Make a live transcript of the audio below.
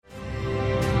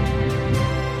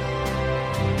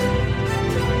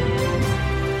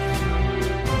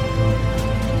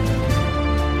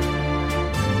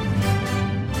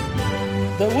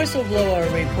Whistleblower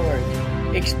Report,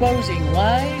 exposing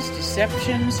lies,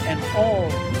 deceptions, and all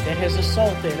that has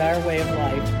assaulted our way of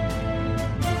life.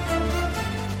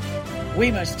 We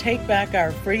must take back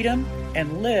our freedom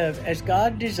and live as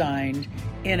God designed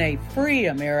in a free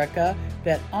America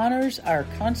that honors our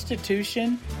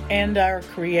Constitution and our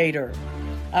Creator.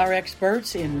 Our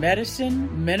experts in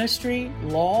medicine, ministry,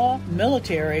 law,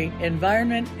 military,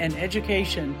 environment, and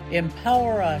education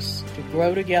empower us to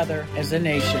grow together as a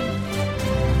nation.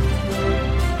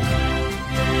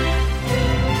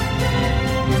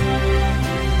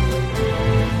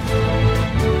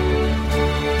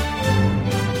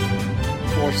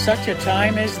 For such a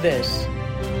time as this,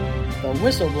 the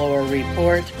Whistleblower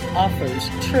Report offers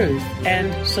truth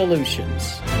and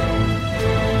solutions.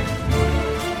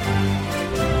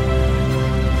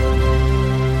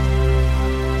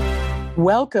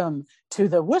 Welcome to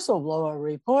the Whistleblower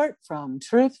Report from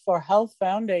Truth for Health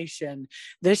Foundation.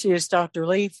 This is Dr.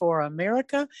 Lee for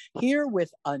America, here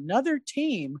with another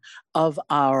team of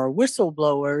our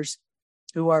whistleblowers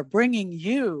who are bringing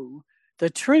you the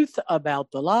truth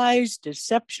about the lies,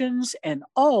 deceptions, and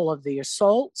all of the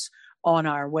assaults on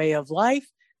our way of life,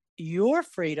 your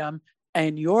freedom,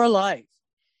 and your life.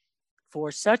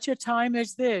 For such a time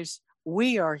as this,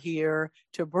 we are here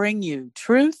to bring you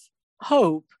truth,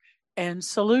 hope, and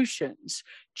solutions.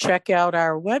 Check out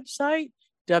our website,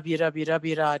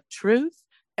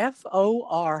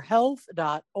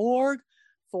 www.truthforhealth.org,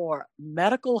 for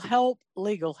medical help,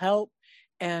 legal help,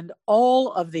 and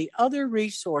all of the other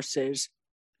resources.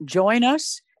 Join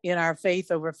us in our Faith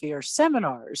Over Fear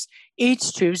seminars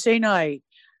each Tuesday night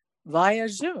via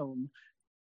Zoom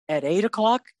at 8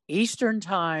 o'clock Eastern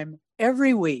Time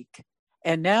every week.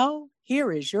 And now,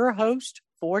 here is your host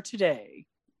for today.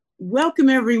 Welcome,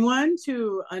 everyone,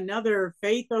 to another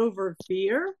Faith Over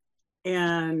Fear,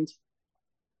 and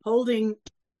holding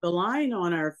the line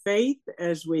on our faith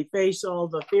as we face all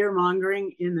the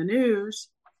fear-mongering in the news.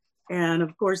 And,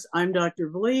 of course, I'm Dr.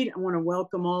 Vliet. I want to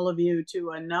welcome all of you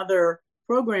to another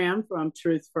program from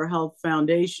Truth for Health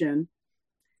Foundation.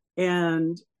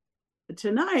 And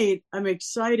tonight, I'm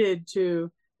excited to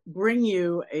bring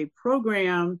you a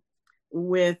program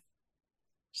with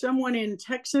someone in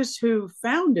Texas who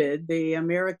founded the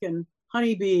American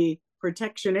Honeybee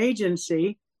Protection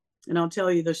Agency. And I'll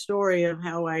tell you the story of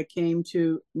how I came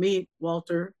to meet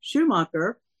Walter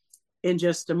Schumacher in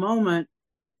just a moment.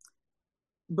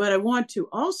 But I want to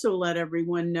also let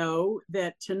everyone know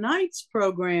that tonight's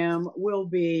program will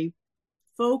be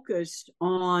focused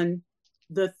on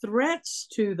the threats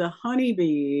to the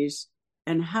honeybees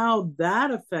and how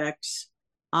that affects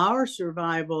our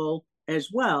survival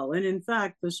as well, and in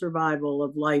fact, the survival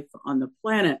of life on the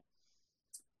planet.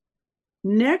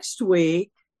 Next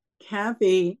week,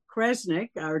 Kathy Kresnick,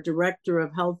 our Director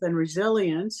of Health and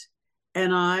Resilience,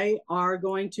 and I are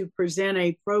going to present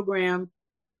a program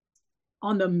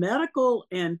on the medical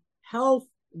and health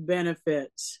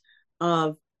benefits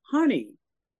of honey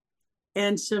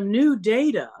and some new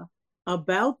data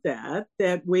about that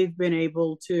we've been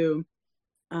able to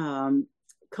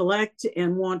collect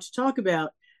and want to talk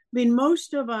about. I mean,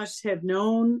 most of us have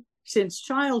known since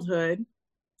childhood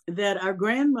that our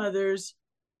grandmothers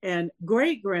and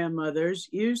great-grandmothers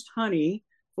used honey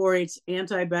for its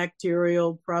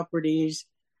antibacterial properties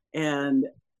and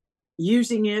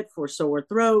using it for sore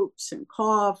throats and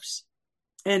coughs,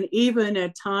 and even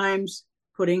at times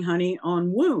putting honey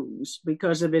on wounds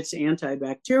because of its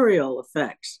antibacterial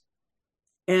effects.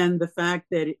 And the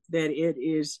fact that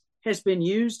it has been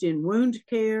used in wound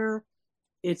care.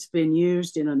 It's been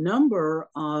used in a number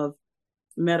of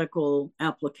medical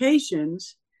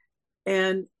applications.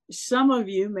 And some of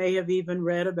you may have even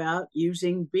read about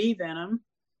using bee venom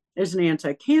as an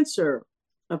anti-cancer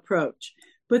approach.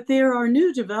 But there are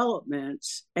new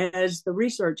developments as the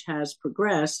research has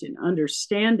progressed in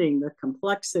understanding the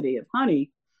complexity of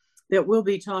honey that we'll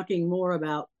be talking more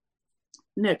about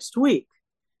next week.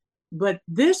 But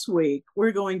this week,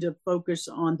 we're going to focus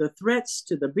on the threats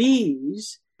to the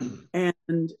bees,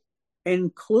 and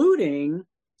including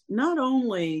not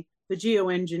only the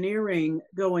geoengineering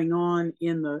going on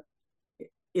in the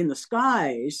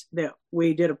skies that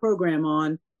we did a program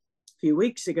on a few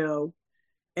weeks ago,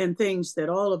 and things that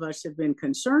all of us have been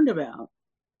concerned about,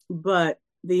 but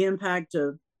the impact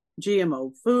of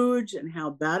GMO foods and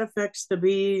how that affects the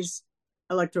bees,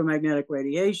 electromagnetic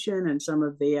radiation, and some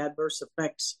of the adverse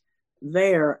effects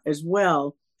there as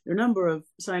well. There are a number of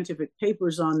scientific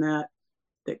papers on that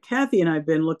Kathy and I have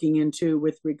been looking into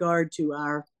with regard to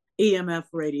our EMF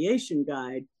radiation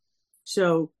guide.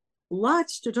 So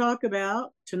lots to talk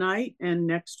about tonight and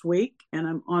next week, and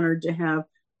I'm honored to have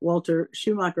Walter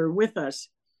Schumacher with us.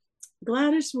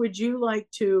 Gladys, would you like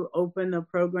to open the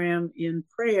program in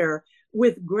prayer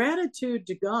with gratitude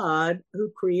to God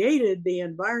who created the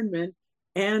environment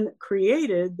and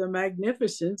created the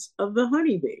magnificence of the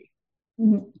honeybee?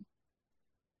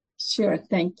 Sure,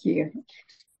 thank you.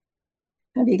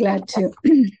 I'll be glad to.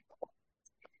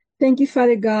 Thank you,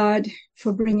 Father God,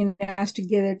 for bringing us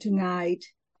together tonight.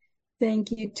 Thank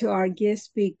you to our guest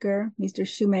speaker, Mr.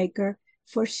 Shoemaker,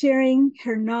 for sharing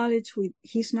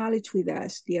his knowledge with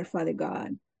us, dear Father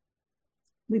God.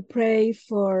 We pray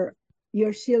for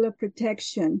your shield of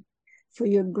protection, for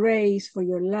your grace, for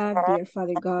your love, dear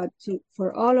Father God,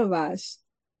 for all of us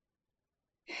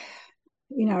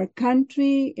in our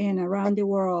country and around the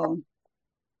world.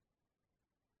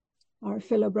 Our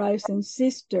fellow brothers and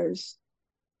sisters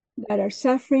that are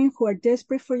suffering, who are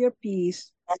desperate for your peace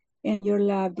and your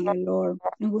love, dear Lord,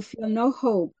 and who feel no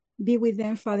hope. Be with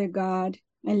them, Father God,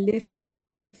 and lift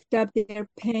up their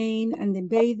pain and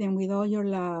bathe them with all your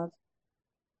love.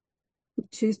 We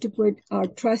choose to put our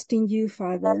trust in you,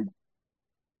 Father,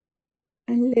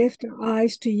 and lift our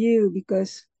eyes to you,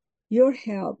 because your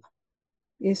help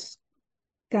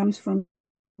comes from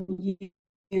you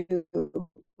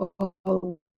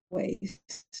always.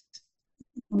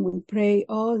 And we pray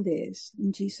all this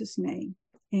in Jesus' name.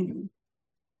 Amen.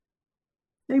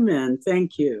 Amen.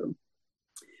 Thank you.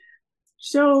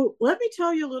 So let me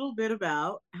tell you a little bit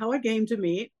about how I came to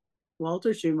meet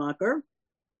Walter Schumacher.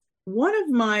 One of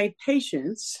my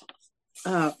patients,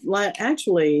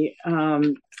 actually,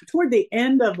 toward the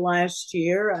end of last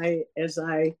year, as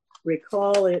I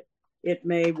recall it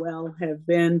may well have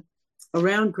been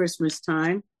around Christmas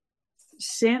time,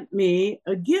 sent me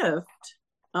a gift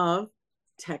of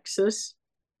Texas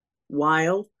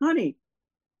wild honey.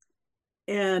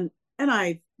 And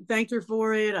I thanked her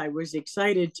for it. I was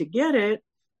excited to get it.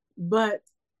 But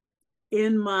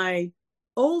in my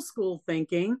old school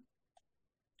thinking,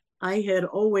 I had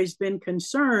always been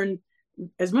concerned,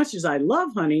 as much as I love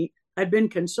honey, I'd been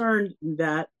concerned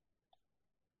that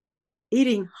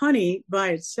eating honey by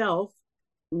itself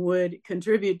would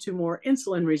contribute to more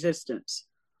insulin resistance.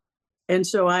 And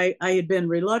so I had been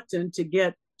reluctant to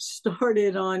get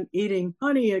started on eating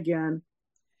honey again.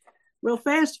 Well,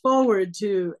 fast forward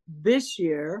to this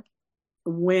year,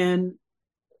 when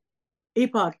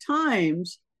Epoch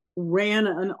Times ran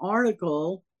an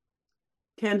article,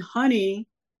 "Can honey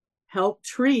help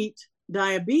treat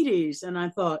diabetes?" And I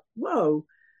thought, whoa,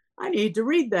 I need to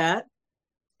read that.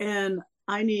 And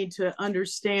I need to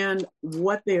understand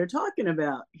what they're talking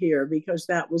about here, because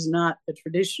that was not a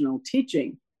traditional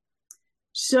teaching.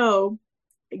 So,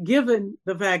 given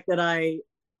the fact that I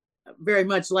very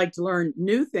much like to learn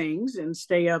new things and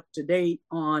stay up to date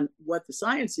on what the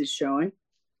science is showing,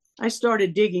 I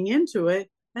started digging into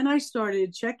it, and I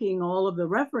started checking all of the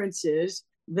references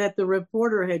that the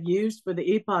reporter had used for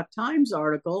the Epoch Times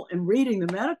article and reading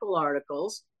the medical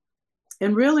articles,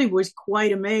 and really was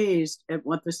quite amazed at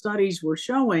what the studies were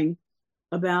showing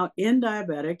about, in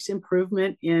diabetics,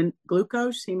 improvement in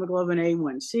glucose, hemoglobin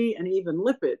A1C, and even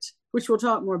lipids, which we'll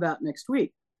talk more about next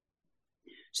week.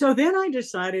 So then I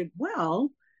decided, well,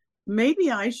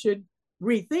 maybe I should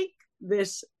rethink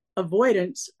this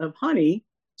avoidance of honey.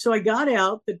 So I got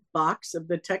out the box of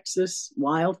the Texas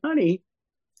wild honey,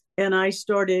 and I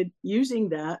started using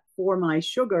that for my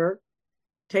sugar,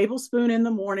 tablespoon in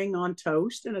the morning on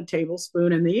toast and a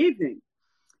tablespoon in the evening.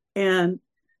 And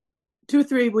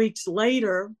 2-3 weeks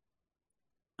later,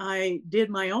 I did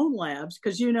my own labs,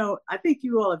 because, I think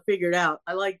you all have figured out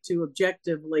I like to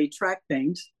objectively track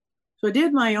things. So I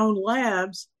did my own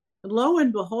labs, and lo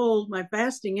and behold, my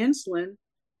fasting insulin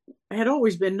had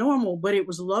always been normal, but it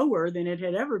was lower than it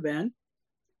had ever been.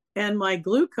 And my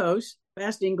glucose,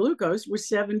 fasting glucose, was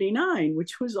 79,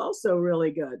 which was also really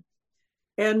good.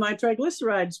 And my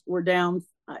triglycerides were down.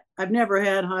 I've never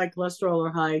had high cholesterol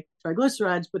or high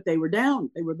triglycerides, but they were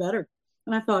down. They were better.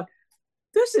 And I thought,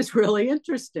 this is really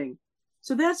interesting.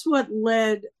 So that's what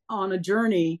led on a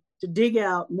journey to dig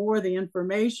out more of the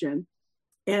information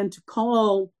and to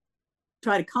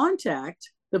try to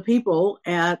contact the people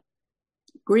at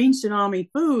Green Tsunami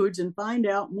Foods and find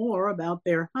out more about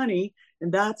their honey.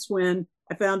 And that's when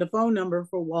I found a phone number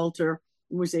for Walter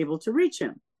and was able to reach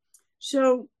him.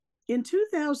 So in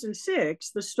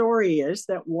 2006, the story is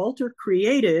that Walter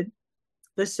created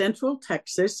the Central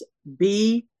Texas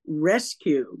Bee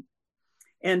Rescue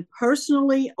and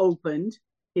personally opened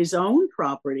his own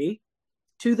property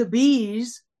to the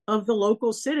bees of the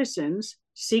local citizens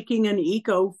seeking an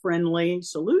eco-friendly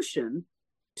solution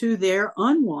to their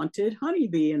unwanted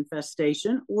honeybee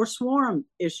infestation or swarm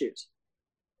issues.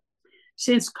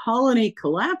 Since colony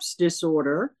collapse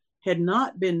disorder had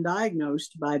not been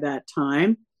diagnosed by that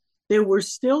time, there were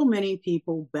still many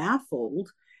people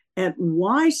baffled at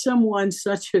why someone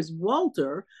such as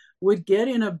Walter would get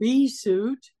in a bee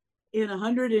suit in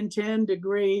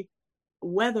 110-degree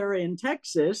weather in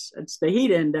Texas. It's the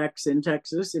heat index in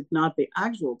Texas, if not the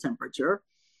actual temperature,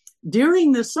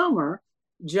 during the summer,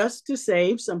 just to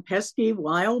save some pesky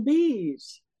wild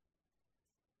bees.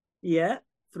 Yet,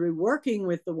 through working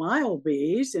with the wild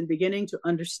bees and beginning to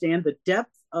understand the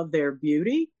depth of their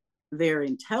beauty, their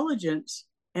intelligence,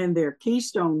 and their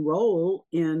keystone role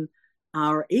in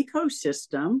our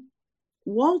ecosystem,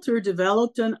 Walter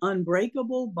developed an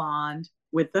unbreakable bond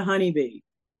with the honeybee.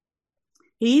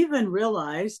 He even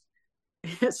realized,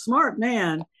 a smart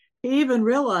man, he even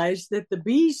realized that the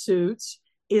bee suits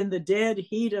in the dead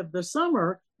heat of the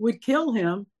summer would kill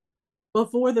him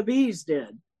before the bees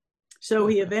did. So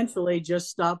he eventually just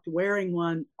stopped wearing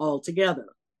one altogether.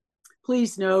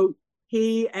 Please note,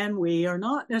 he and we are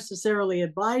not necessarily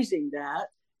advising that,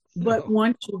 but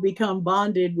once you become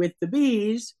bonded with the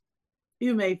bees,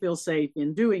 you may feel safe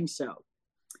in doing so.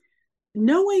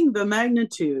 Knowing the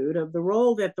magnitude of the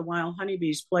role that the wild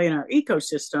honeybees play in our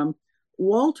ecosystem,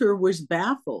 Walter was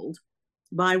baffled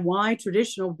by why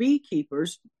traditional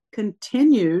beekeepers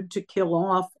continued to kill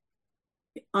off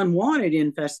unwanted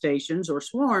infestations or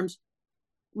swarms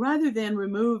rather than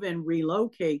remove and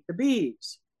relocate the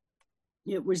bees.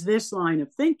 It was this line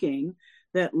of thinking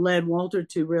that led Walter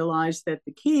to realize that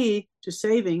the key to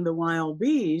saving the wild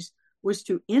bees was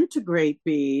to integrate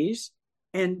bees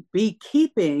and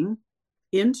beekeeping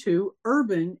into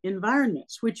urban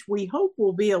environments, which we hope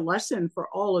will be a lesson for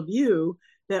all of you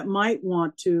that might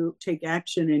want to take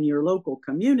action in your local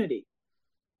community.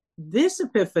 This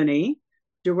epiphany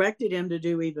directed him to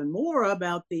do even more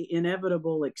about the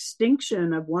inevitable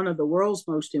extinction of one of the world's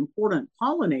most important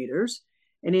pollinators.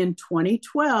 And in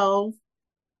 2012,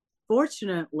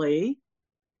 fortunately,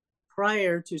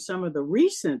 prior to some of the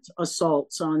recent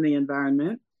assaults on the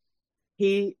environment,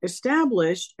 he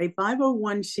established a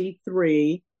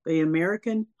 501c3, the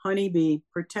American Honeybee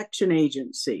Protection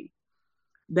Agency.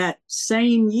 That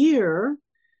same year,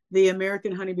 the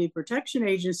American Honeybee Protection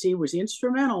Agency was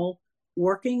instrumental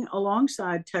working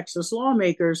alongside Texas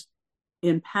lawmakers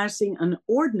in passing an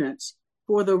ordinance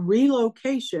for the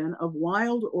relocation of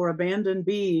wild or abandoned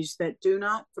bees that do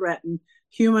not threaten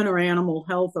human or animal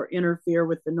health or interfere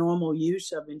with the normal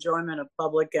use of enjoyment of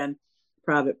public and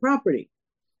private property.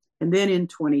 And then in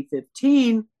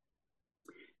 2015,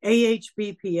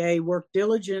 AHBPA worked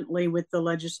diligently with the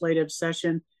legislative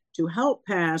session to help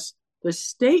pass the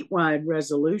statewide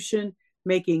resolution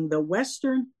making the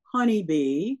Western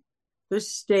honeybee the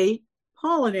state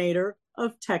pollinator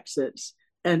of Texas,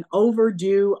 an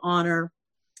overdue honor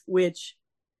which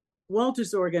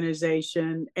Walter's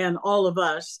organization and all of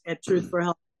us at Truth for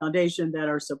Health Foundation that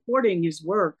are supporting his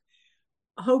work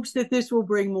hopes that this will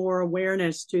bring more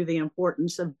awareness to the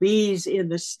importance of bees in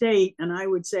the state, and I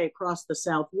would say across the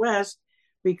Southwest,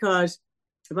 because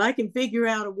if I can figure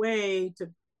out a way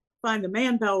to find the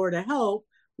manpower to help,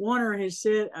 Walter has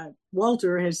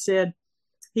said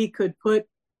he could put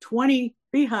 20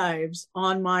 beehives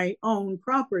on my own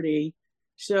property.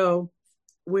 So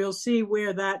we'll see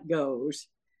where that goes.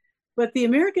 But the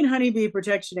American Honeybee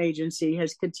Protection Agency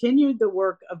has continued the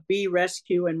work of bee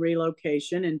rescue and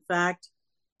relocation. In fact,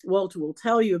 Walter will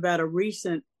tell you about a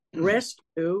recent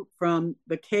rescue from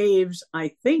the caves,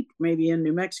 I think maybe in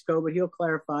New Mexico, but he'll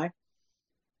clarify,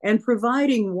 and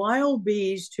providing wild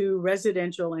bees to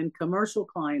residential and commercial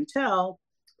clientele,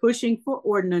 pushing for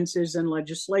ordinances and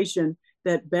legislation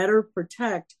that better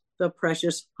protect the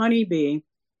precious honeybee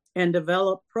and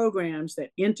develop programs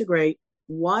that integrate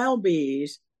wild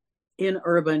bees in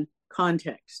urban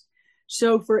context.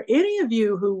 So for any of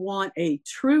you who want a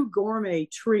true gourmet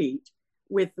treat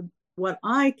with what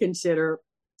I consider,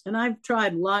 and I've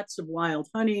tried lots of wild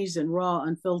honeys and raw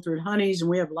unfiltered honeys, and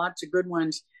we have lots of good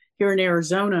ones here in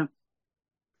Arizona,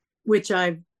 which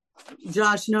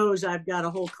Josh knows I've got a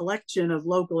whole collection of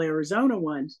local Arizona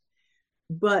ones.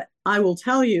 But I will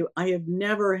tell you, I have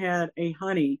never had a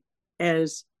honey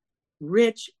as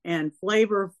rich and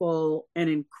flavorful and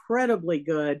incredibly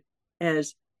good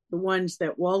as the ones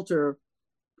that Walter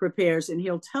prepares. And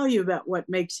he'll tell you about what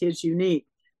makes his unique.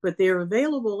 But they're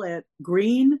available at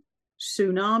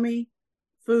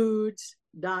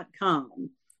greentsunamifoods.com.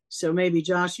 So maybe,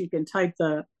 Josh, you can type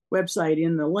the website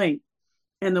in the link,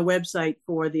 and the website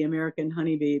for the American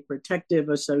Honeybee Protective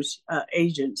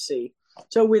Agency.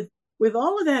 So with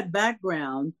all of that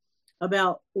background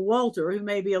about Walter, who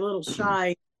may be a little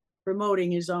shy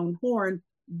promoting his own horn,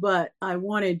 but I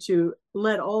wanted to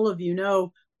let all of you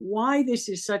know why this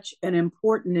is such an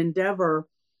important endeavor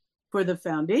for the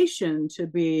foundation to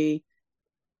be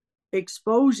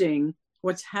exposing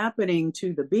what's happening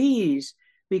to the bees,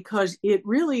 because it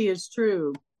really is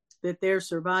true that their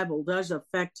survival does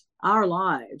affect our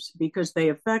lives, because they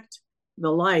affect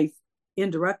the life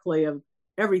indirectly of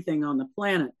everything on the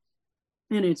planet.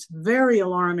 And it's very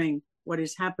alarming what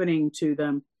is happening to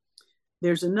them.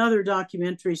 There's another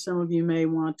documentary some of you may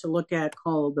want to look at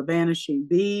called The Vanishing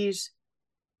Bees,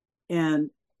 and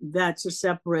that's a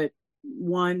separate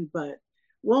one. But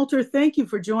Walter, thank you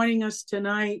for joining us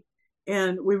tonight.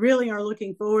 And we really are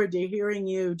looking forward to hearing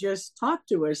you just talk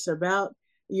to us about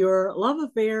your love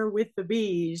affair with the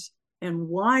bees and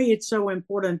why it's so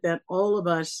important that all of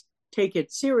us take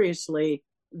it seriously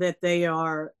that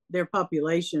their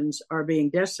populations are being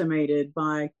decimated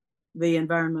by the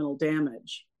environmental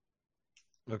damage.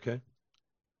 Okay.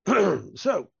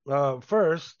 So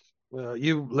first,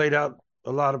 you laid out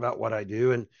a lot about what I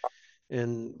do,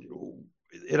 and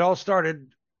it all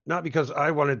started not because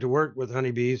I wanted to work with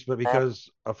honeybees, but because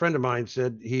a friend of mine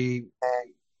said he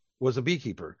was a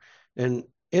beekeeper, and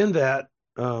in that,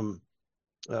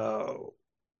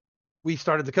 we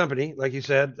started the company, like you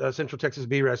said, Central Texas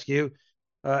Bee Rescue.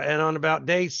 And on about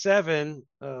day 7,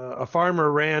 a farmer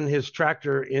ran his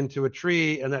tractor into a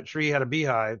tree, and that tree had a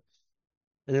beehive.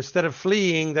 And instead of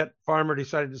fleeing, that farmer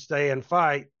decided to stay and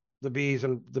fight the bees,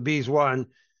 and the bees won.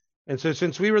 And so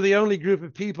since we were the only group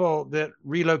of people that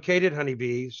relocated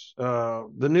honeybees,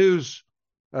 the news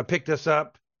picked us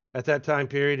up at that time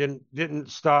period and didn't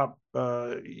stop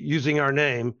using our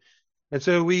name. And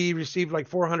so we received like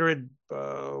 400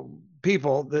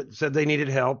 people that said they needed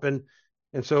help. And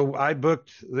so I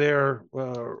booked their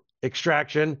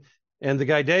extraction. And the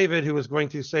guy, David, who was going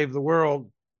to save the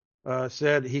world,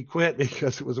 said he quit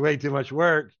because it was way too much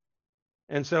work.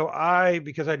 And so I,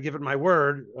 because I'd given my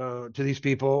word to these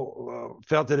people,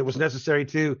 felt that it was necessary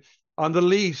to, on the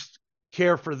least,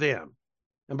 care for them.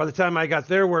 And by the time I got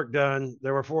their work done,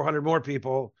 there were 400 more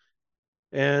people.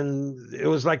 And it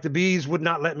was like the bees would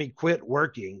not let me quit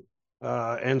working.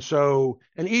 And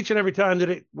each and every time that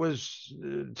it was,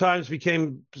 times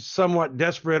became somewhat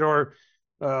desperate or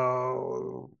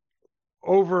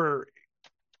over,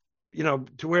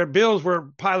 to where bills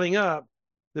were piling up,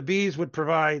 the bees would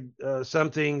provide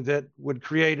something that would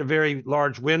create a very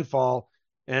large windfall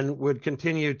and would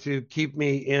continue to keep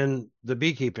me in the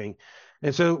beekeeping.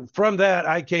 And so from that,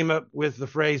 I came up with the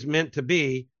phrase meant to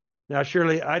be. Now,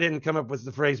 surely I didn't come up with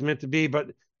the phrase meant to be, but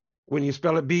when you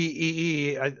spell it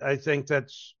B-E-E, I think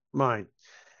that's mine.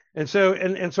 And so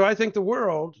I think the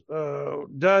world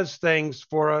does things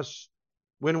for us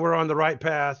when we're on the right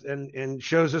path and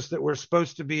shows us that we're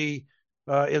supposed to be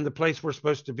in the place we're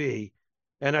supposed to be.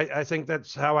 And I think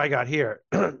that's how I got here.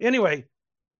 Anyway,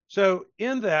 so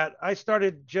in that, I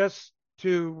started just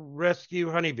to rescue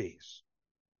honeybees.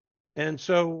 And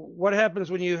so what happens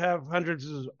when you have hundreds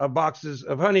of boxes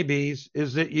of honeybees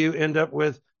is that you end up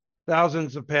with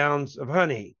thousands of pounds of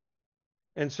honey.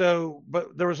 And so,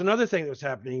 but there was another thing that was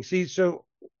happening. See, so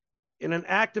in an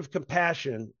act of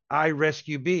compassion, I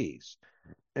rescue bees.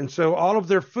 And so all of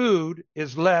their food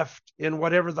is left in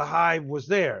whatever the hive was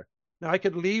there. Now, I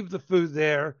could leave the food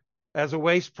there as a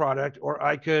waste product, or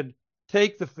I could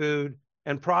take the food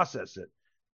and process it.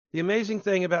 The amazing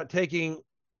thing about taking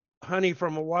honey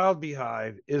from a wild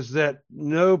beehive is that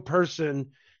no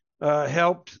person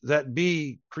helped that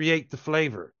bee create the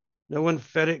flavor. No one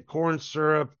fed it corn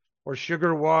syrup or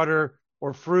sugar water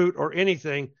or fruit or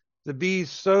anything. The bees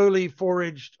solely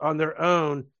foraged on their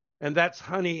own, and that's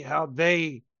honey how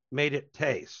they made it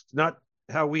taste, not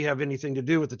how we have anything to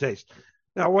do with the taste.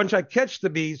 Now, once I catch the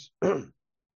bees,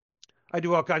 I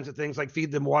do all kinds of things like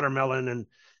feed them watermelon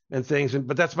and things,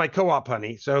 but that's my co-op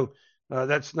honey, so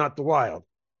that's not the wild.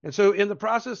 And so in the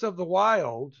process of the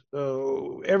wild,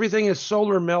 everything is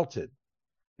solar melted.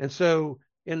 And so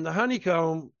in the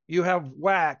honeycomb, you have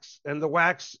wax, and the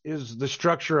wax is the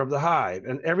structure of the hive,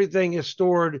 and everything is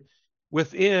stored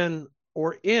within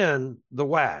or in the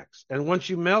wax. And once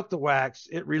you melt the wax,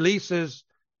 it releases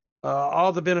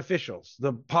all the beneficials,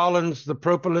 the pollens, the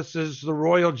propolises, the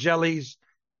royal jellies,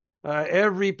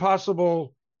 every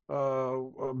possible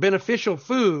beneficial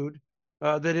food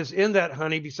that is in that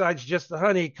honey, besides just the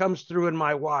honey, comes through in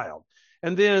my wild.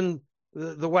 And then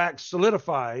the wax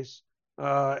solidifies,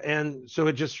 and so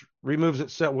it just removes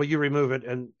itself. Well, you remove it,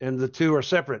 and the two are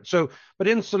separate. So, but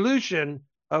in solution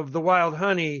of the wild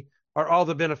honey are all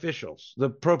the beneficials,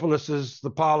 the propolises, the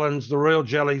pollens, the royal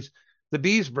jellies, the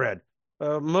bee's bread.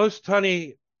 Most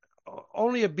honey,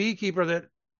 only a beekeeper that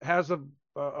has a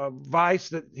vise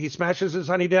that he smashes his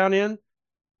honey down in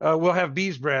will have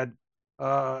bee's bread,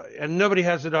 and nobody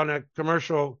has it on a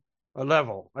commercial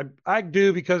level. I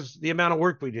do, because the amount of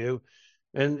work we do.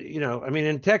 And, I mean,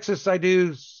 in Texas, I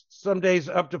do some days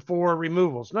up to 4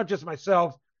 removals, not just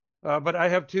myself, but I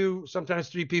have 2, sometimes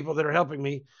 3 people that are helping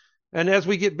me. And as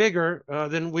we get bigger,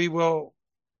 then we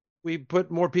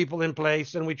put more people in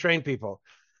place and we train people.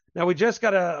 Now, we just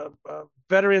got a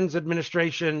Veterans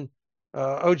Administration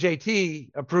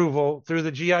OJT approval through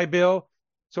the GI Bill.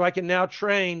 So I can now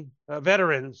train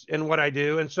veterans in what I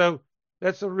do. And so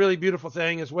that's a really beautiful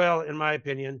thing as well, in my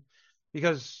opinion,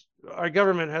 because our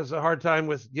government has a hard time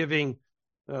with giving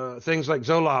things like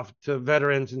Zoloft to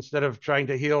veterans instead of trying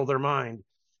to heal their mind.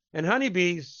 And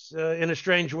honeybees, in a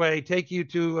strange way, take you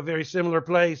to a very similar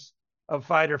place of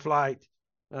fight or flight,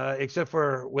 except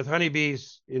for with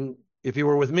honeybees, if you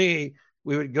were with me,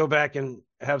 we would go back and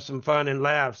have some fun and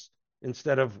laughs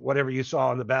instead of whatever you saw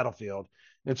on the battlefield.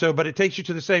 And so, but it takes you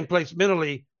to the same place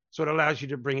mentally, so it allows you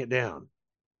to bring it down.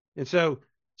 And so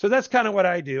that's kind of what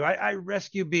I do. I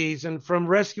rescue bees, and from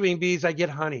rescuing bees, I get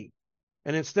honey.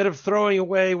 And instead of throwing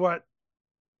away what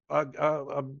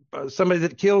somebody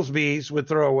that kills bees would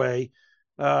throw away,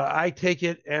 I take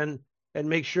it and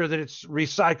make sure that it's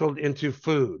recycled into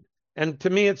food. And to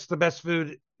me, it's the best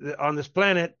food on this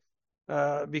planet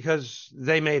because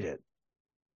they made it.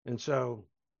 And so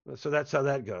that's how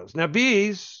that goes. Now,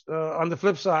 bees, on the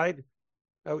flip side,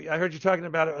 I heard you talking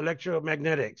about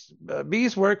electromagnetics.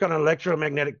 Bees work on an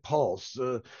electromagnetic pulse.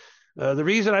 The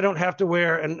reason I don't have to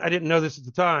wear, and I didn't know this at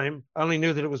the time, I only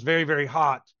knew that it was very, very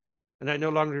hot, and I no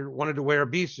longer wanted to wear a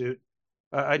bee suit.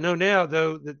 I know now,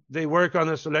 though, that they work on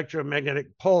this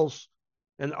electromagnetic pulse,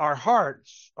 and our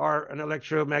hearts are an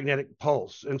electromagnetic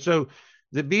pulse. And so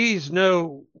the bees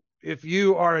know if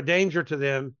you are a danger to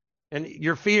them, and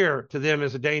your fear to them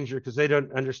is a danger because they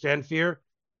don't understand fear,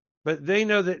 but they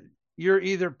know that you're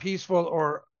either peaceful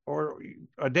or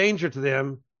a danger to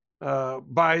them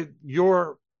by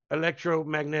your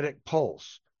electromagnetic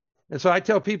pulse. And so I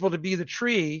tell people to be the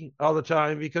tree all the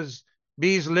time, because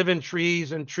bees live in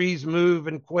trees, and trees move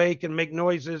and quake and make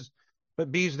noises,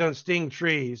 but bees don't sting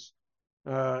trees.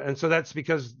 And so that's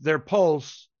because their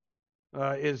pulse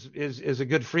is a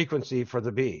good frequency for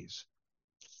the bees.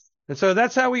 And so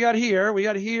that's how we got here. We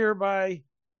got here by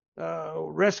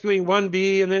rescuing 1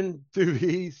 bee and then 2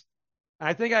 bees.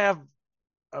 I think I have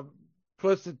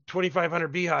close to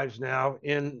 2,500 beehives now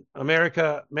in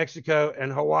America, Mexico,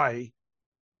 and Hawaii.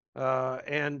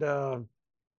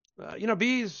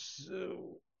 Bees,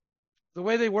 the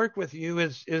way they work with you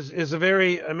is a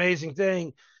very amazing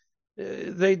thing.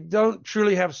 They don't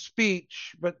truly have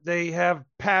speech, but they have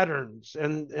patterns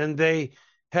and they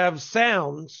have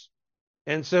sounds.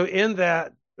 And so in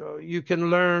that, you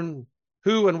can learn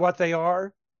who and what they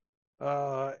are.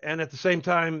 And at the same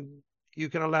time, you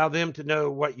can allow them to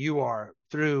know what you are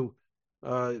through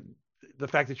the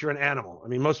fact that you're an animal. I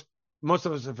mean, most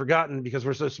of us have forgotten, because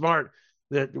we're so smart,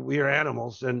 that we are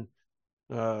animals, and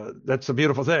that's a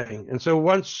beautiful thing. And so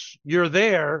once you're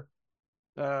there,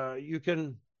 you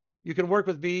can work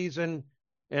with bees, and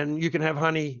you can have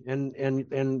honey,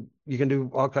 and you can do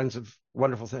all kinds of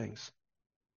wonderful things.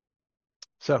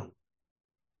 So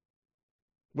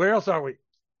where else are we?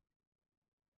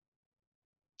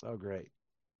 Oh, great.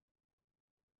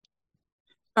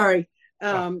 Sorry,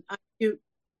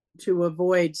 to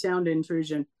avoid sound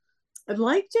intrusion, I'd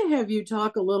like to have you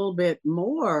talk a little bit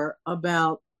more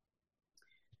about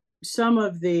some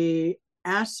of the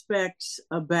aspects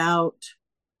about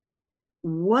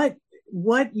what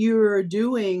you're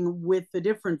doing with the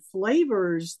different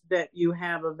flavors that you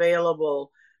have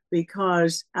available,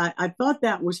 because I thought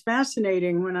that was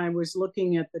fascinating when I was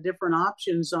looking at the different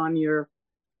options on your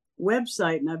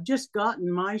website, and I've just gotten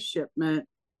my shipment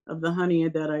of the honey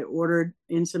that I ordered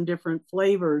in some different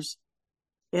flavors,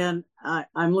 and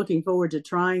I'm looking forward to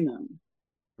trying them.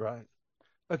 Right.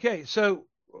 Okay. So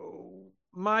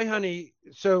my honey,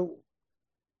 so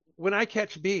when I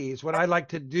catch bees, what I like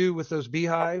to do with those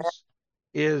beehives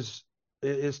is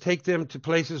take them to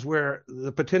places where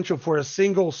the potential for a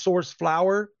single source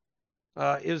flower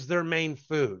is their main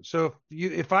food. So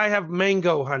if I have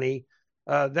mango honey,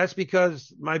 that's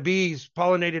because my bees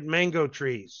pollinated mango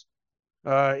trees.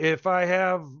 If I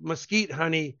have mesquite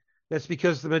honey, that's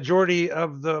because the majority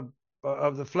of the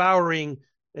flowering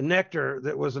and nectar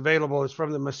that was available is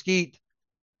from the mesquite.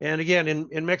 And again,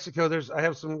 in Mexico, there's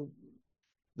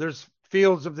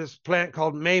fields of this plant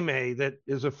called meme that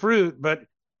is a fruit, but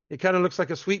it kind of looks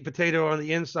like a sweet potato on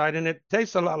the inside, and it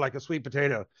tastes a lot like a sweet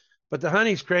potato. But the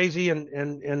honey's crazy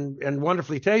and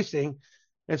wonderfully tasting.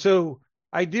 And so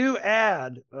I do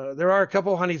add, there are a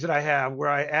couple of honeys that I have where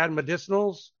I add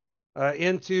medicinals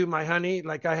into my honey,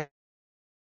 like I have,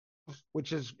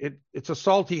 which is, it's a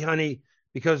salty honey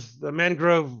because the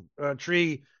mangrove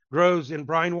tree grows in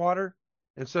brine water.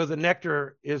 And so the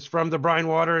nectar is from the brine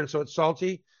water, and so it's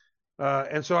salty.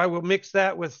 And so I will mix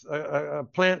that with a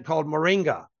plant called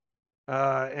moringa,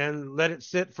 and let it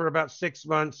sit for about 6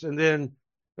 months, and then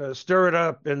stir it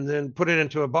up and then put it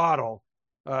into a bottle.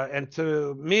 And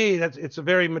to me, it's a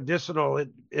very medicinal.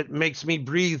 It makes me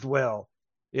breathe well.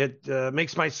 It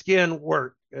makes my skin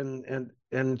work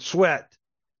and sweat.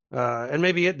 And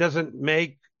maybe it doesn't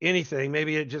make anything.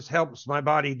 Maybe it just helps my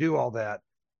body do all that.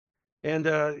 And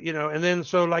and then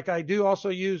so like I do also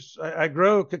use I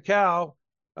grow cacao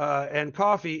and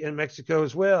coffee in Mexico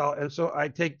as well. And so I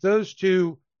take those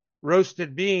two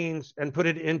roasted beans and put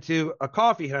it into a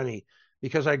coffee honey,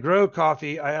 because I grow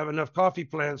coffee. I have enough coffee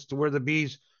plants to where the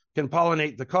bees can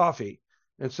pollinate the coffee.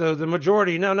 And so the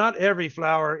majority, now not every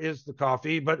flower is the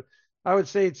coffee, but I would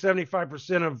say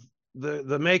 75% of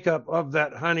the makeup of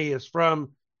that honey is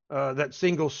from that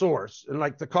single source, and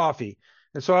like the coffee.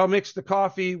 And so I'll mix the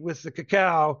coffee with the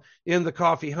cacao in the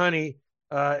coffee honey,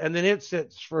 and then it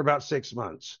sits for about 6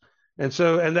 months. And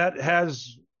that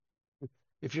has,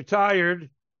 if you're tired,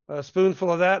 a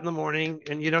spoonful of that in the morning,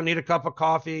 and you don't need a cup of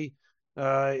coffee.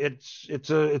 It's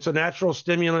a natural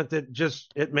stimulant that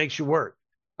just, it makes you work.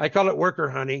 I call it worker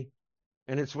honey,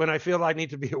 and it's when I feel I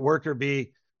need to be a worker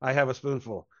bee, I have a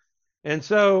spoonful. And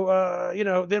so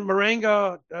then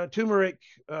moringa, turmeric,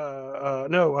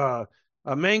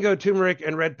 mango, turmeric,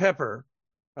 and red pepper,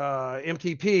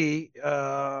 MTP.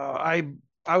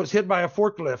 I was hit by a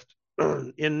forklift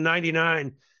in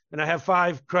 '99, and I have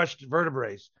 5 crushed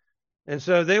vertebrae. And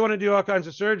so they want to do all kinds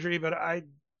of surgery, but I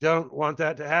don't want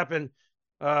that to happen.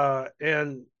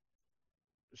 And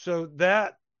so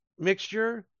that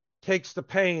mixture takes the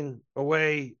pain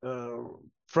away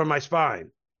from my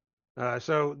spine.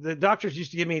 So the doctors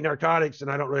used to give me narcotics, and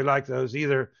I don't really like those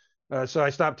either. So I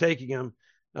stopped taking them.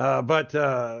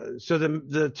 So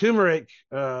the turmeric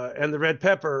and the red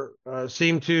pepper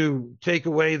seem to take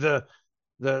away the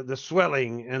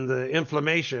swelling and the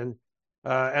inflammation,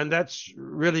 and that's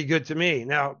really good to me.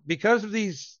 Now, because of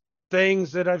these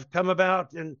things that I've come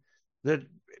about, and the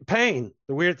pain,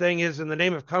 the weird thing is, in the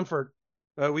name of comfort,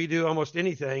 we do almost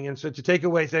anything. And so to take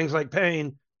away things like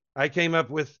pain, I came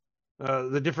up with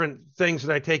the different things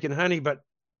that I take in honey. But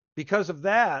because of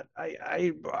that,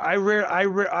 I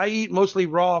eat mostly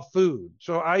raw food.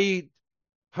 So I eat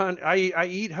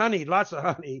honey, lots of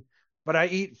honey, but I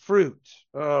eat fruit.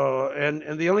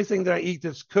 And the only thing that I eat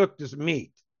that's cooked is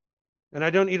meat. And I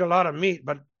don't eat a lot of meat,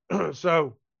 but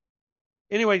so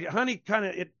anyway, honey kind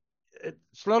of, it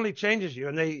slowly changes you.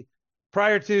 And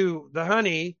prior to the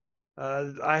honey,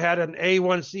 I had an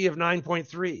A1C of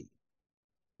 9.3.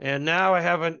 And now I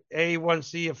have an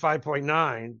A1C of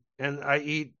 5.9, and I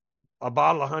eat a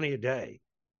bottle of honey a day.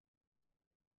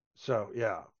 So,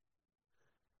 yeah.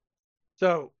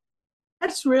 So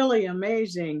that's really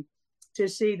amazing to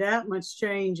see that much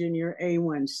change in your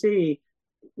A1C,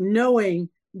 knowing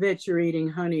that you're eating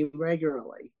honey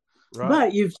regularly. Right.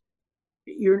 But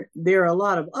there are a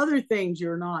lot of other things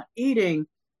you're not eating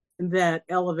that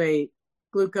elevate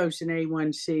glucose and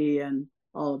A1C and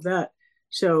all of that.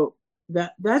 So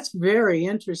that's very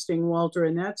interesting, Walter,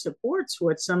 and that supports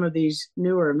what some of these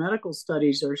newer medical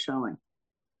studies are showing.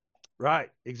 Right,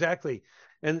 exactly.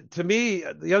 And to me,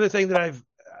 the other thing that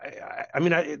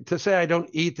to say I don't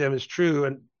eat them is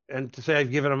true, and to say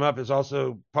I've given them up is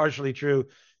also partially true.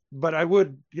 But I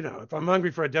would, if I'm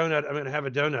hungry for a donut, I'm going to have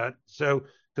a donut. So,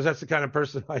 because that's the kind of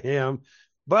person I am.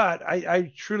 But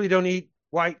I truly don't eat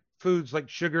white foods like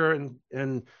sugar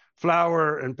and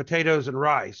flour and potatoes and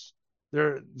rice.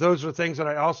 Those are things that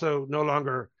I also no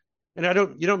longer, and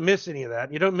you don't miss any of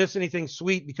that. You don't miss anything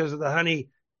sweet because of the honey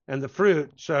and the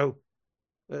fruit. So,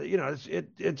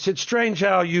 it's strange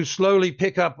how you slowly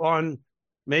pick up on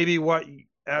maybe so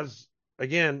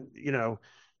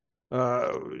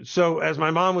as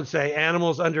my mom would say,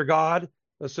 animals under God.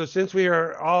 So since we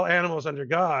are all animals under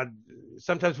God,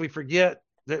 sometimes we forget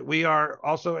that we are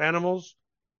also animals,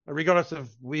 regardless if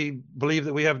we believe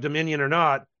that we have dominion or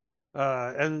not.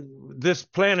 And this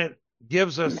planet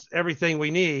gives us everything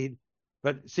we need,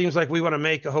 but it seems like we want to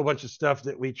make a whole bunch of stuff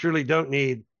that we truly don't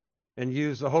need, and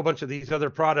use a whole bunch of these other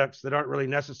products that aren't really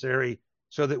necessary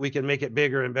so that we can make it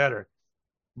bigger and better.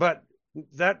 But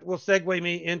that will segue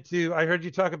me into, I heard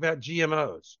you talk about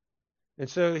GMOs. And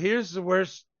so here's the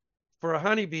worst for a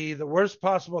honeybee. The worst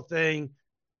possible thing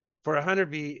for a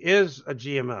honeybee is a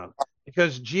GMO,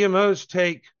 because GMOs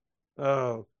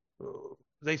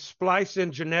they splice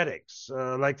in genetics.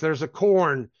 Like there's a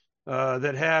corn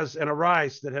that has, and a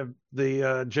rice that have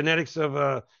the genetics of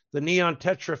the neon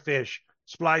tetrafish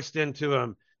spliced into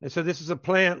them. And so this is a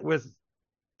plant with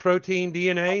protein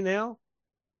DNA now.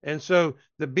 And so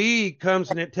the bee comes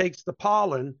and it takes the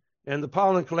pollen, and the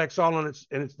pollen collects all on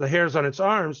it's the hairs on its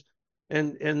arms.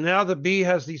 And now the bee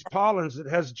has these pollens that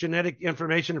has genetic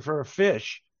information for a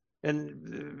fish.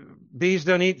 And bees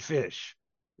don't eat fish.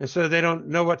 And so they don't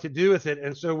know what to do with it.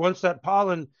 And so once that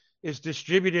pollen is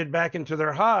distributed back into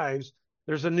their hives,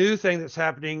 there's a new thing that's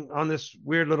happening on this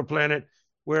weird little planet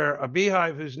where a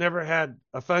beehive who's never had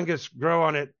a fungus grow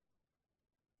on it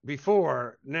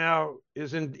before now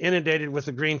is inundated with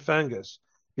a green fungus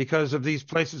because of these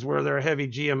places where there are heavy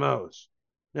GMOs.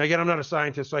 Now, again, I'm not a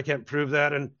scientist, so I can't prove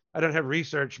that, and I don't have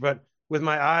research, but with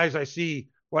my eyes, I see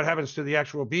what happens to the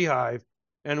actual beehive.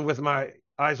 And with my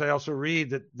eyes, I also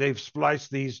read that they've spliced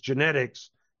these genetics,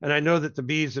 and I know that the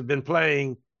bees have been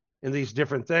playing in these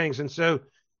different things. And so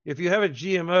if you have a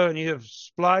GMO and you have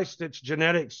spliced its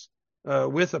genetics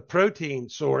with a protein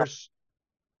source,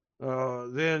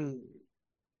 then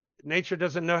nature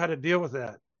doesn't know how to deal with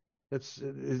that.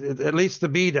 At least the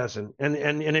bee doesn't, and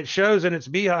it shows in its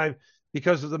beehive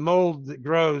because of the mold that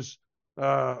grows,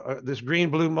 this green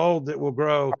blue mold that will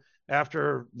grow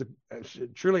after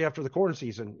the corn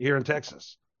season here in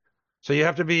Texas. So you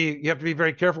have to be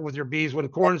very careful with your bees when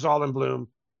corn's all in bloom.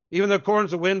 Even though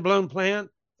corn's a wind-blown plant,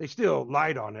 they still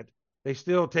light on it. They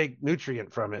still take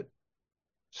nutrient from it.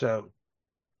 So,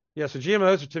 yeah, so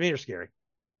GMOs to me are scary.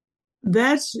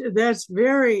 That's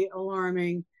very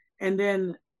alarming. And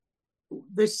then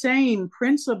the same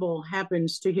principle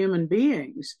happens to human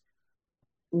beings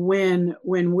when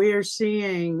we're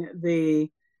seeing the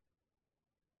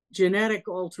genetic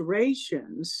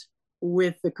alterations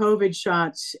with the COVID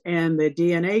shots and the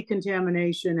DNA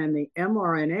contamination and the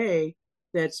mRNA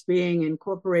that's being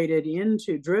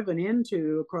driven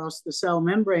into across the cell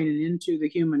membrane and into the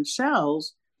human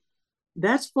cells.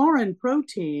 That's foreign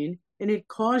protein, and it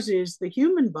causes the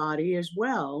human body as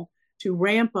well to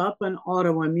ramp up an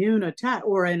autoimmune attack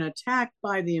or an attack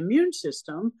by the immune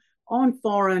system on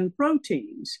foreign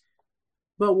proteins.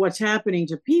 But what's happening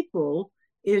to people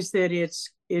is that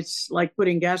it's like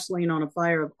putting gasoline on a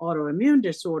fire of autoimmune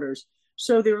disorders.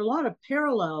 So there are a lot of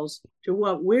parallels to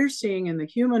what we're seeing in the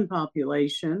human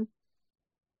population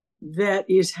that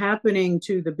is happening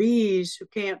to the bees who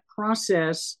can't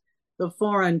process the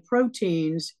foreign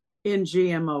proteins in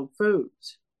GMO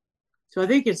foods. So I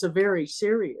think it's a very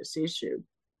serious issue.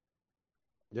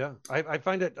 Yeah, I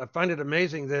find it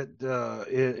amazing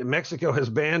that Mexico has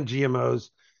banned GMOs,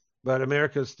 but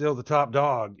America is still the top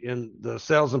dog in the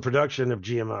sales and production of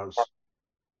GMOs.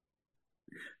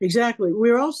 Exactly.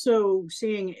 We're also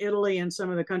seeing Italy and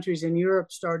some of the countries in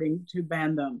Europe starting to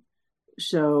ban them.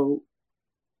 So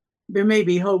there may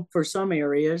be hope for some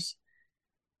areas,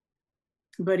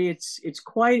 but it's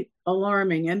quite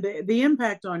alarming. And the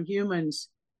impact on humans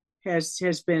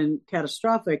has been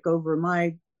catastrophic over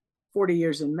my 40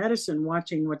 years in medicine,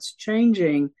 watching what's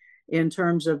changing in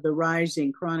terms of the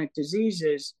rising chronic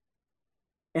diseases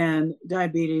and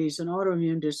diabetes and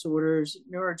autoimmune disorders,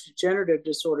 neurodegenerative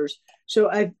disorders. So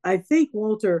I think,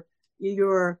 Walter,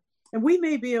 and we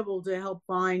may be able to help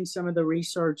find some of the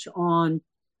research on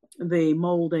the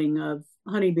molding of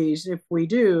honeybees, if we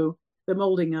do, the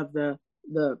molding of the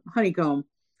honeycomb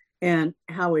and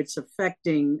how it's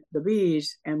affecting the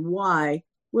bees and why.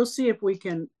 We'll see if we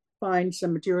can find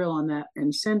some material on that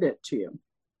and send it to you.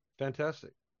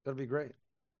 Fantastic. That'd be great.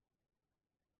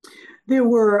 There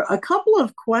were a couple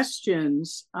of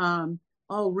questions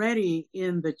already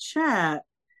in the chat,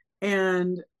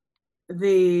 and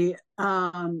the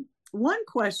one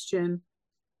question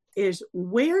is,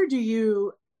 where do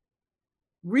you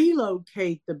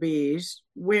relocate the bees?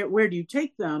 Where do you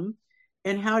take them,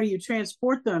 and how do you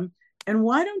transport them? And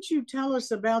why don't you tell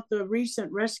us about the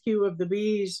recent rescue of the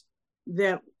bees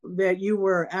that you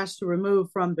were asked to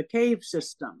remove from the cave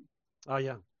system? Oh,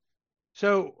 yeah.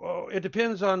 So it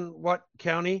depends on what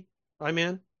county I'm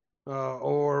in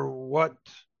or what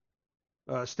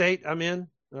state I'm in.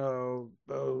 So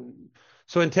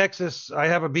in Texas, I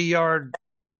have a bee yard.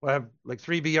 I have like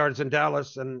 3 bee yards in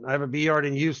Dallas, and I have a bee yard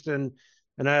in Houston,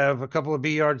 and I have a couple of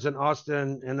bee yards in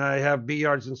Austin, and I have bee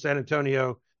yards in San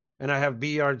Antonio, and I have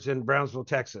bee yards in Brownsville,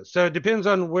 Texas. So it depends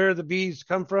on where the bees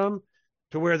come from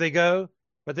to where they go,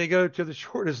 but they go to the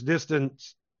shortest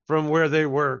distance from where they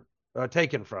were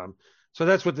taken from. So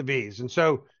that's with the bees. And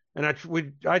so, and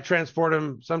I transport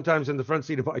them sometimes in the front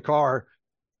seat of my car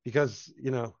because,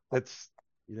 that's,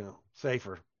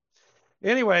 safer.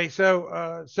 Anyway,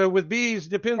 so with bees,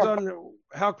 depends on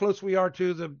how close we are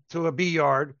to a bee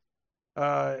yard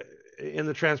in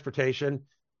the transportation.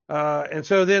 And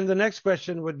so then the next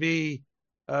question would be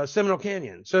Seminole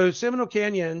Canyon. So Seminole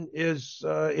Canyon is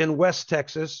in West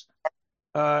Texas,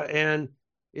 and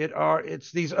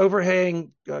It's these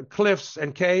overhang cliffs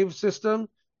and cave system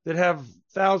that have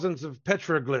thousands of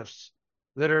petroglyphs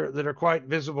that are quite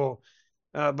visible.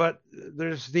 But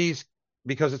there's these,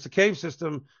 because it's a cave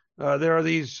system, there are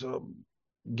these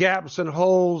gaps and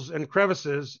holes and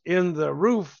crevices in the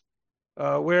roof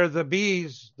where the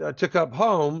bees took up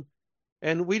home,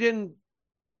 and we didn't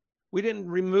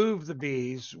remove the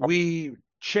bees. We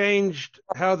changed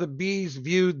how the bees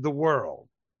viewed the world.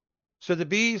 So the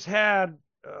bees had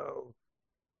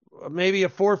maybe a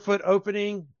 4-foot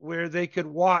opening where they could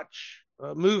watch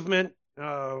movement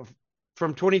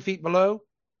from 20 feet below.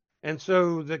 And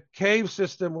so the cave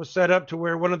system was set up to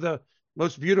where one of the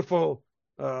most beautiful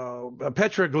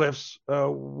petroglyphs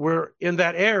were in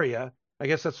that area. I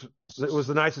guess it was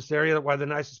the nicest area, why the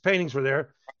nicest paintings were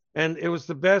there. And it was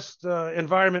the best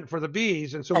environment for the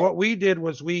bees. And so what we did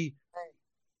was we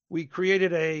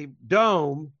created a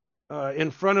dome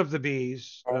in front of the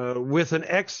bees with an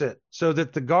exit, so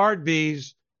that the guard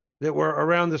bees that were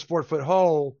around this 4-foot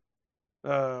hole,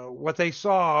 what they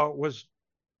saw was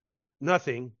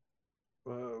nothing,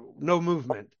 no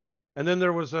movement. And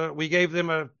then we gave them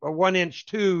a 1-inch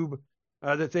tube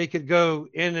that they could go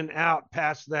in and out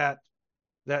past that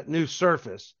new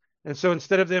surface. And so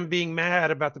instead of them being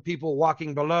mad about the people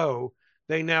walking below,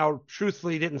 they now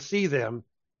truthfully didn't see them.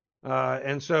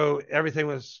 And so everything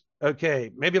was okay.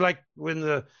 Maybe like when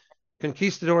the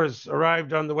conquistadors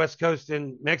arrived on the West Coast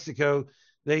in Mexico,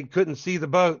 they couldn't see the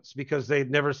boats because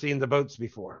they'd never seen the boats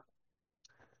before.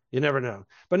 You never know.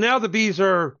 But now the bees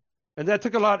are, and that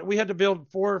took a lot. We had to build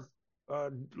 4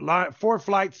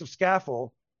 flights of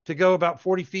scaffold to go about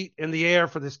 40 feet in the air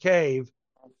for this cave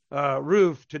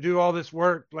roof, to do all this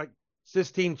work like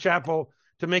Sistine Chapel,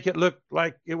 to make it look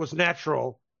like it was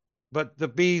natural, but the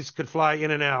bees could fly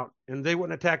in and out, and they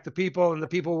wouldn't attack the people, and the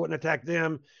people wouldn't attack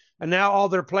them. And now all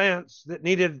their plants that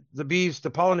needed the bees to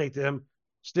pollinate them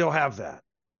still have that.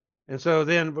 And so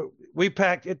then we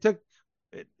packed, it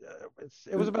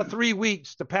was about 3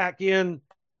 weeks to pack in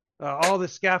all the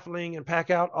scaffolding and pack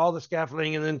out all the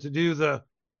scaffolding, and then to do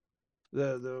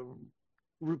the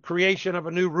creation of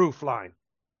a new roof line.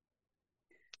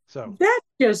 So that's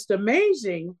just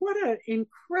amazing. What an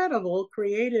incredible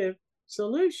creative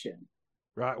solution.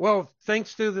 Right. Well,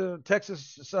 thanks to the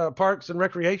Texas Parks and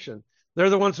Recreation. They're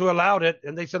the ones who allowed it.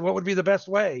 And they said, what would be the best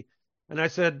way? And I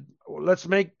said, well, let's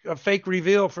make a fake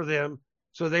reveal for them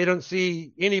so they don't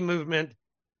see any movement.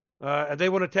 They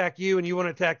want to attack you and you want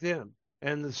to attack them.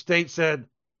 And the state said,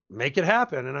 make it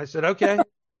happen. And I said, okay.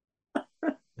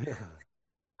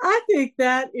 I think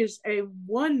that is a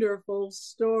wonderful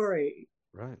story.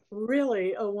 Right.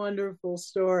 Really a wonderful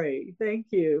story. Thank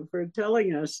you for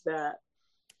telling us that.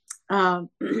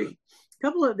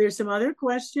 There's some other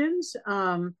questions.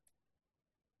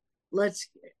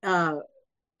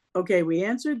 Okay, we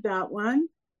answered that one.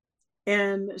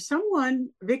 And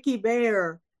Vicky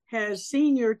Bear, has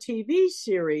seen your TV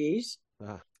series.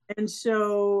 And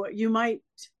so you might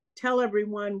tell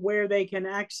everyone where they can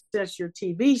access your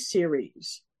TV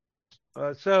series.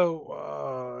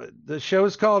 So the show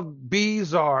is called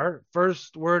Bees Are.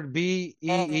 First word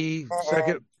BEE,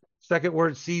 second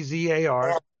word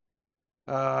CZAR.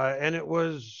 And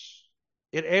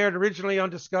it aired originally on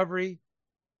Discovery,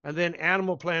 and then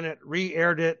Animal Planet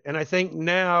re-aired it, and I think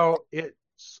now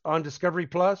it's on Discovery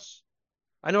Plus.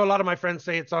 I know a lot of my friends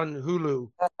say it's on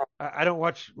Hulu. I don't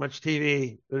watch much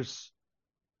TV.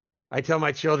 I tell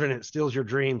my children it steals your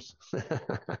dreams.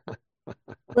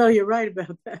 Well, you're right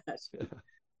about that.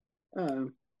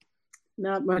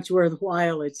 Not much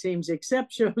worthwhile, it seems,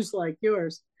 except shows like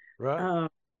yours. Right.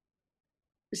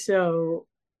 So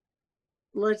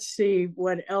let's see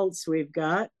what else we've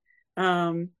got.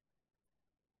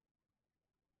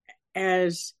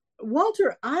 As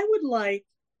Walter, I would like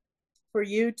for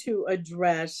you to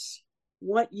address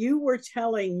what you were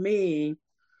telling me.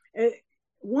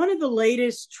 One of the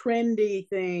latest trendy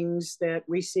things that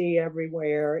we see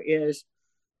everywhere is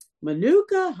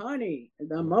Manuka honey,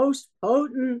 the most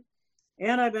potent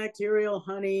antibacterial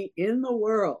honey in the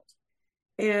world.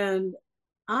 And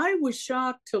I was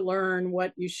shocked to learn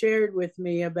what you shared with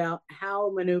me about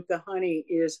how Manuka honey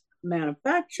is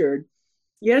manufactured.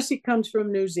 Yes, it comes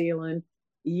from New Zealand.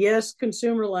 Yes,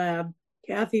 Consumer Lab.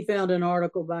 Kathy found an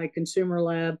article by Consumer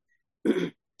Lab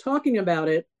talking about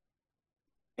it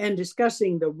and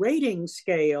discussing the rating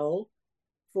scale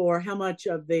for how much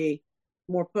of the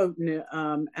more potent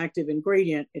active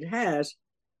ingredient it has.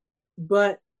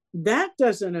 But that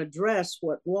doesn't address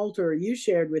what, Walter, you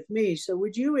shared with me. So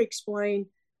would you explain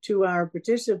to our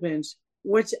participants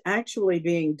what's actually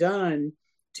being done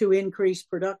to increase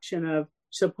production of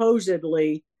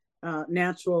supposedly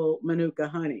natural Manuka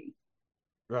honey?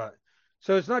 Right.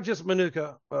 So it's not just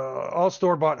Manuka, all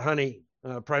store-bought honey,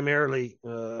 primarily.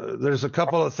 There's a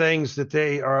couple of things that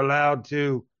they are allowed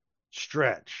to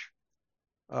stretch.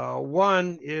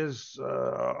 One is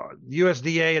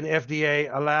USDA and FDA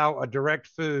allow a direct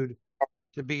food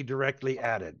to be directly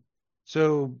added.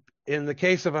 So in the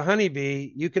case of a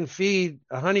honeybee, you can feed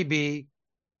a honeybee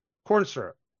corn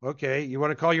syrup. Okay, you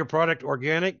want to call your product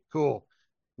organic? Cool.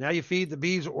 Now you feed the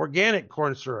bees organic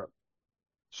corn syrup.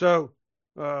 So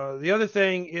the other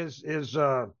thing is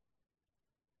we'll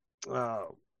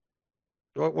go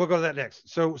to that next.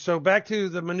 So back to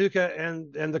the Manuka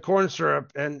and the corn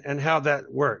syrup and how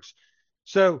that works.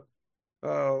 So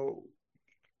so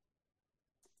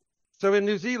in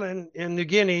New Zealand, in New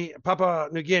Guinea, Papua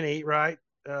New Guinea, right?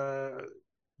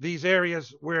 These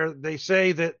areas where they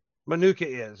say that Manuka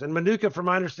is, and Manuka, from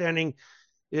my understanding,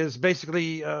 is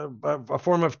basically a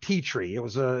form of tea tree.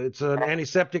 It's an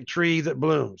antiseptic tree that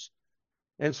blooms,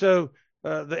 and so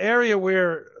the area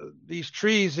where these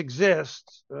trees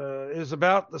exist is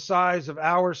about the size of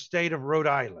our state of Rhode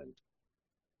Island,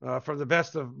 from the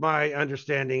best of my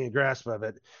understanding and grasp of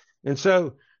it. And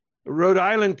so Rhode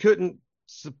Island couldn't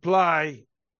supply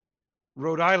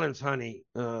Rhode Island's honey,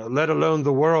 let alone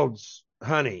the world's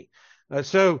honey.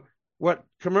 So what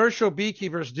commercial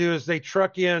beekeepers do is they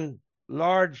truck in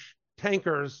large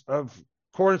tankers of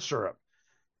corn syrup,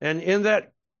 and in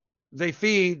that they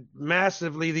feed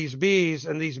massively these bees,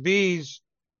 and these bees,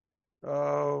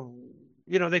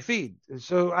 they feed.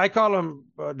 So I call them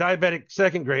diabetic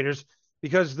second graders,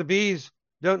 because the bees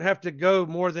don't have to go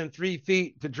more than 3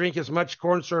 feet to drink as much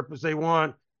corn syrup as they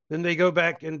want. Then they go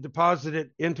back and deposit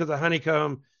it into the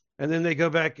honeycomb, and then they go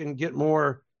back and get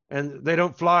more, and they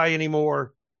don't fly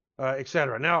anymore,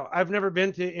 etc. Now, I've never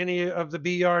been to any of the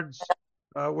bee yards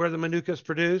where the Manuka is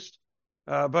produced,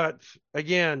 but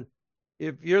again,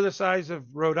 if you're the size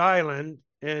of Rhode Island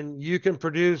and you can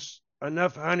produce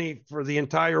enough honey for the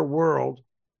entire world,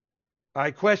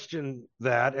 I question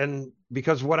that. And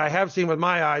because what I have seen with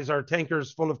my eyes are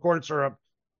tankers full of corn syrup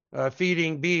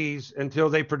feeding bees until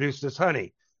they produce this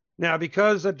honey. Now,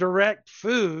 because a direct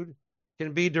food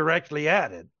can be directly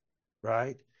added,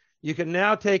 right? You can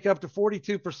now take up to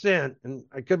 42%, and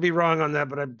I could be wrong on that,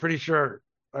 but I'm pretty sure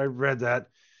I read that.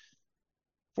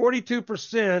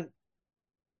 42%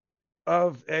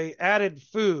 of a added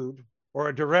food or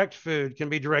a direct food can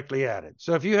be directly added.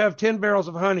 So if you have 10 barrels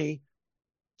of honey,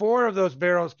 4 of those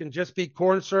barrels can just be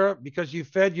corn syrup because you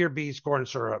fed your bees corn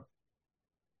syrup.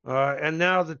 And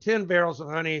now the 10 barrels of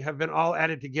honey have been all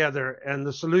added together, and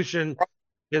the solution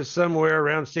is somewhere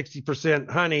around 60%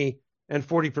 honey and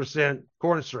 40%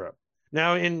 corn syrup.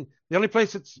 Now, in the only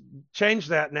place that's changed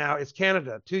that now is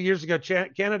Canada. 2 years ago,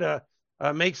 Canada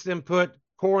makes them put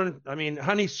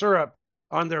honey syrup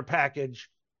on their package.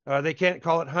 They can't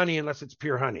call it honey unless it's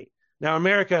pure honey. Now,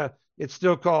 America, it's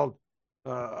still called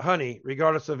honey,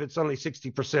 regardless of it's only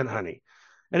 60% honey.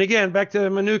 And again, back to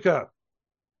Manuka.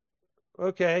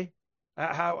 Okay,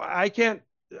 I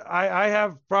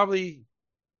have probably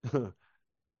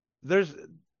there's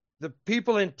the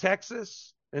people in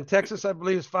Texas, and Texas, I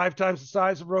believe, is 5 times the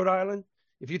size of Rhode Island.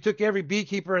 If you took every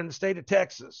beekeeper in the state of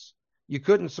Texas, you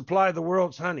couldn't supply the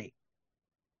world's honey.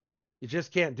 You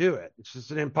just can't do it. It's just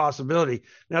an impossibility.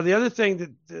 Now, the other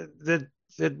thing that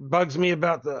bugs me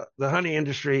about the honey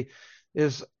industry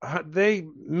is they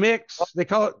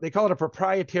call it a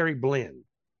proprietary blend.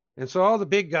 And so all the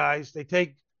big guys, they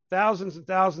take thousands and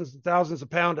thousands and thousands of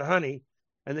pounds of honey,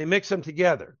 and they mix them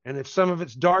together. And if some of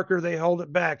it's darker, they hold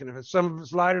it back. And if some of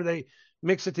it's lighter, they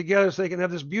mix it together so they can have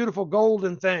this beautiful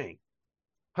golden thing.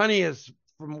 Honey is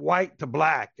from white to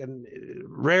black, and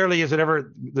rarely is it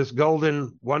ever this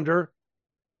golden wonder.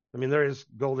 I mean, there is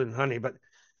golden honey, but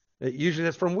usually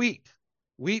that's from wheat.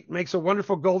 Wheat makes a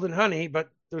wonderful golden honey, but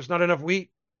there's not enough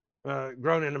wheat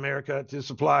grown in America to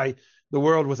supply the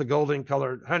world with a golden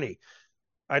colored honey.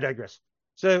 I digress.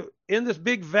 So in this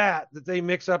big vat that they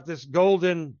mix up this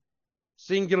golden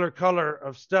singular color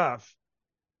of stuff,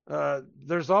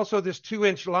 there's also this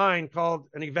 2-inch line called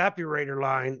an evaporator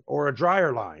line or a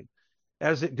dryer line,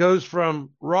 as it goes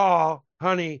from raw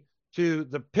honey to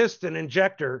the piston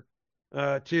injector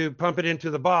to pump it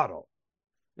into the bottle.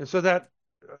 And so that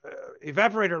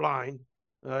evaporator line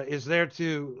is there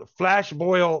to flash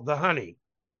boil the honey.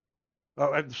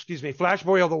 Flash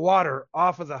boil the water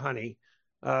off of the honey.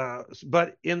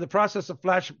 But in the process of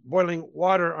flash boiling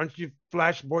water, aren't you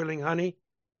flash boiling honey?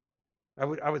 I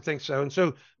would think so. And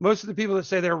so most of the people that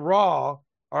say they're raw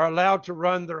are allowed to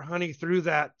run their honey through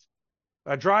that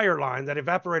dryer line, that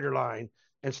evaporator line,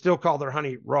 and still call their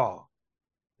honey raw.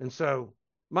 And so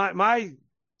my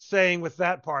saying with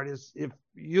that part is, if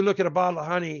you look at a bottle of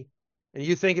honey and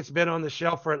you think it's been on the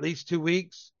shelf for at least 2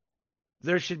 weeks,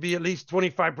 there should be at least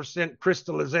 25%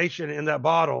 crystallization in that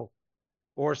bottle,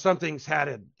 or something's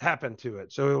happened to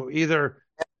it. So either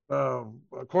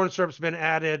corn syrup's been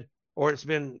added, or it's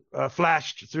been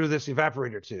flashed through this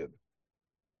evaporator tube.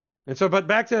 And so, but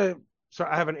back to, so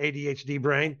I have an ADHD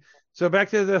brain. So back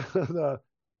to the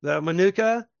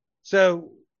Manuka.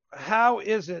 So how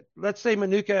is it, let's say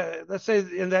Manuka, let's say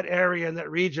in that area, in that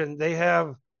region, they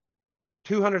have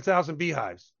 200,000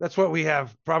 beehives. That's what we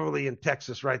have probably in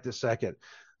Texas right this second.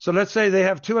 So let's say they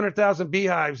have 200,000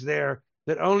 beehives there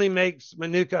that only makes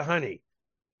Manuka honey.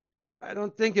 I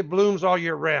don't think it blooms all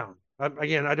year round.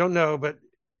 Again, I don't know, but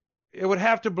it would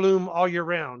have to bloom all year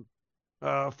round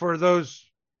for those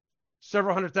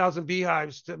several 100,000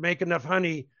 beehives to make enough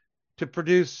honey to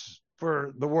produce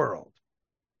for the world.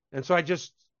 And so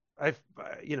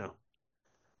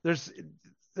there's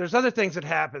other things that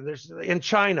happen. There's in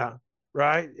China,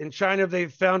 right? In China,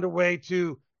 they've found a way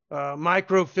to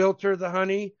microfilter the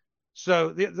honey. So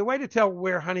the way to tell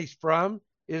where honey's from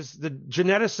is the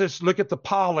geneticists look at the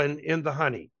pollen in the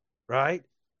honey, right?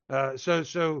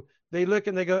 So they look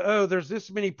and they go, oh, there's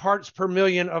this many parts per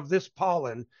million of this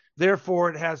pollen. Therefore,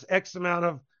 it has X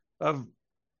amount of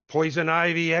poison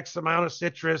ivy, X amount of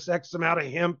citrus, X amount of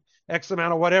hemp, X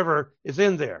amount of whatever is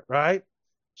in there, right?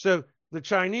 So the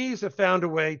Chinese have found a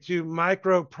way to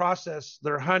microprocess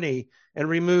their honey and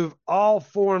remove all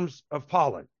forms of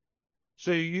pollen.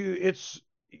 So you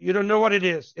don't know what it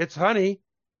is. It's honey.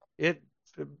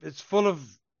 It's full of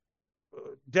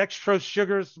dextrose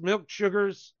sugars, milk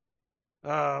sugars,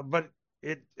 but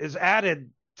it is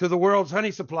added to the world's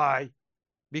honey supply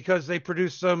because they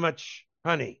produce so much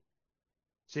honey.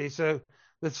 See, so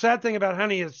the sad thing about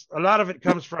honey is a lot of it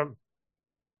comes from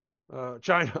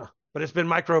China, but it's been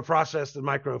microprocessed and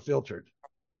microfiltered.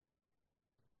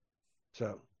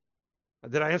 So,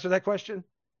 did I answer that question?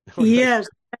 Yes,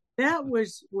 that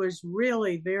was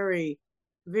really very,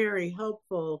 very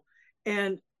helpful.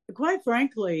 And quite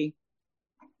frankly,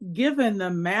 given the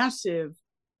massive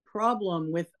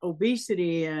problem with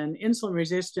obesity and insulin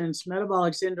resistance,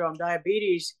 metabolic syndrome,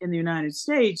 diabetes in the United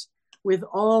States, with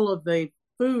all of the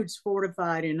foods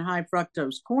fortified in high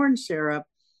fructose corn syrup,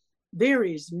 there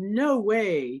is no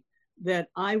way that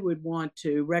I would want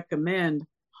to recommend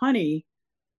honey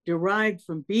derived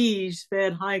from bees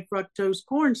fed high fructose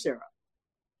corn syrup.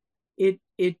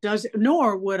 It does,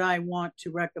 nor would I want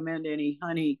to recommend any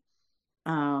honey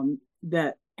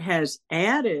that has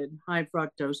added high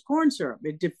fructose corn syrup.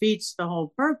 It defeats the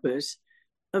whole purpose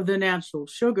of the natural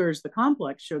sugars, the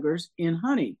complex sugars in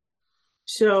honey.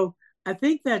 So I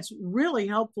think that's really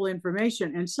helpful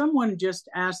information. And someone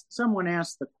asked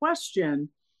the question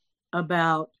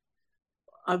about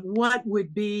what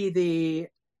would be the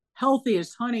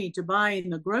healthiest honey to buy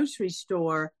in the grocery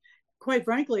store. Quite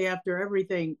frankly, after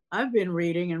everything I've been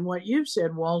reading and what you've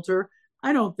said, Walter,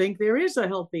 I don't think there is a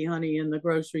healthy honey in the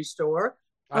grocery store.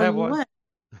 I have one.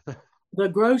 The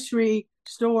grocery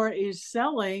store is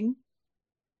selling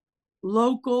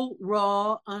local,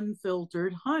 raw,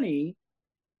 unfiltered honey,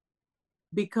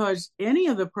 because any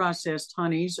of the processed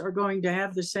honeys are going to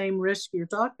have the same risk you're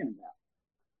talking about.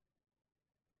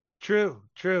 True.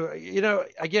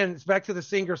 Again, it's back to the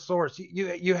single source.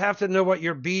 You have to know what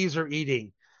your bees are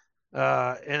eating.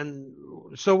 And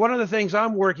so one of the things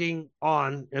I'm working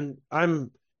on,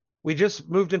 and we just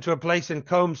moved into a place in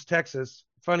Combs, Texas.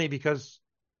 Funny, because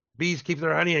bees keep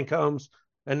their honey in Combs,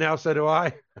 and now so do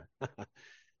I.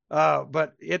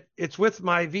 But it's with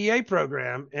my VA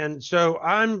program. And so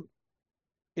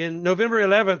in November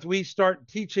 11th, we start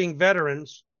teaching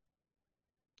veterans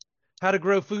how to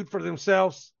grow food for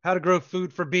themselves, how to grow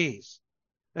food for bees.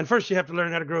 And first you have to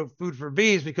learn how to grow food for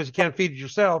bees, because you can't feed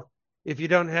yourself if you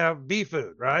don't have bee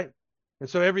food, right? And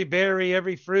so every berry,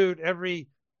 every fruit, every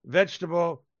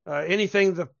vegetable,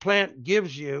 anything the plant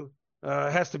gives you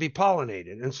has to be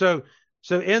pollinated. And so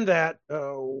in that,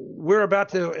 we're about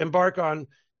to embark on,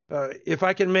 if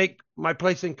I can make my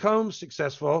place in Combs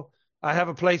successful, I have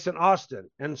a place in Austin.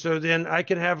 And so then I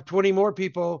can have 20 more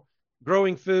people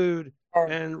growing food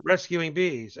and rescuing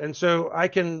bees. And so I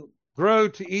can grow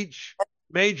to each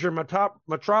major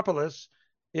metropolis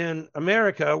in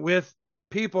America with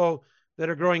people that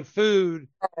are growing food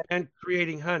and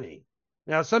creating honey.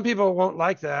 Now, some people won't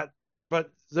like that, but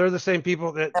they're the same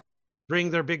people that bring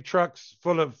their big trucks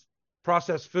full of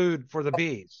processed food for the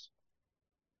bees.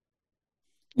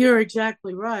 You're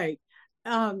exactly right.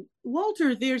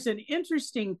 Walter, there's an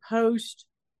interesting post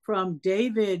from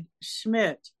David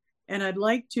Schmidt, and I'd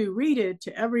like to read it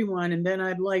to everyone, and then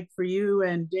I'd like for you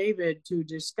and David to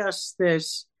discuss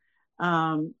this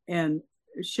and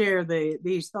share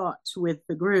these thoughts with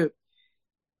the group.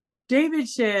 David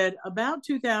said, about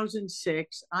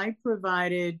 2006, I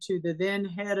provided to the then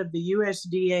head of the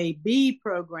USDA bee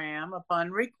program, upon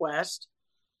request,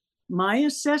 my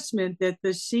assessment that the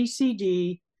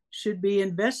CCD should be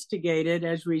investigated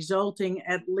as resulting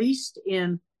at least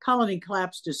in colony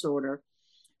collapse disorder,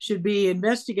 should be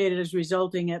investigated as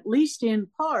resulting at least in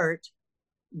part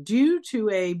due to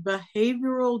a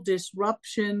behavioral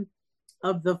disruption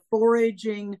of the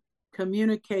foraging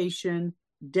communication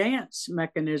dance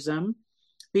mechanism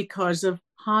because of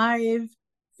hive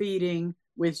feeding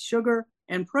with sugar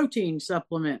and protein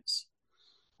supplements.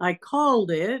 I called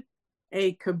it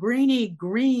a Cabrini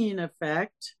Green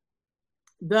effect.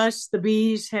 Thus, the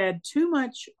bees had too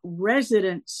much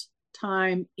residence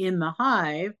time in the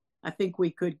hive. I think we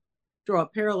could draw a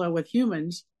parallel with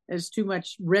humans as too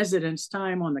much residence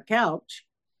time on the couch.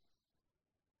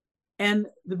 And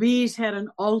the bees had an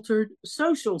altered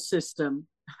social system.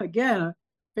 Again,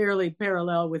 fairly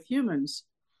parallel with humans.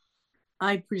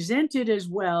 I presented as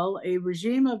well a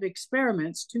regime of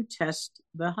experiments to test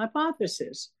the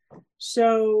hypothesis.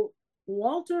 So,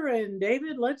 Walter and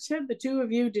David, let's have the two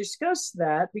of you discuss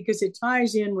that, because it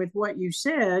ties in with what you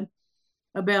said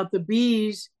about the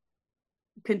bees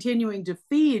continuing to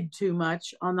feed too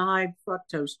much on the high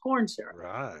fructose corn syrup.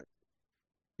 Right.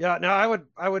 Yeah. Now, I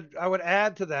would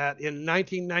add to that. In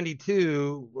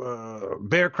 1992,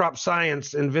 Bayer Crop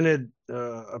Science invented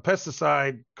a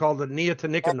pesticide called the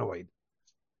neonicotinoid,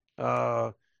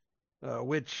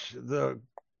 which the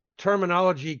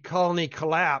terminology colony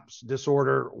collapse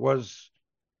disorder was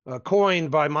coined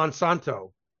by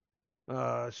Monsanto.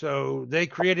 So they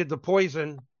created the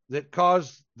poison that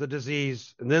caused the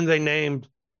disease, and then they named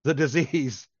the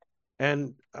disease.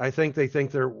 And I think they think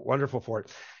they're wonderful for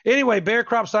it. Anyway, Bayer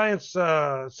Crop Science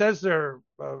says they're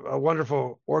a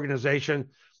wonderful organization.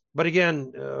 But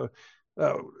again,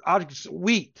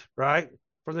 wheat, right?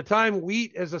 From the time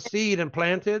wheat is a seed and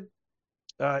planted,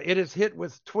 it is hit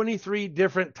with 23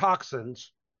 different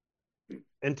toxins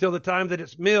until the time that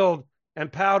it's milled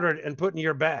and powdered and put in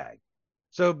your bag.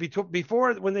 So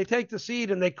before, when they take the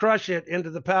seed and they crush it into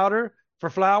the powder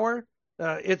for flour,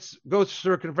 it goes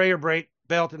through a conveyor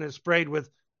belt and is sprayed with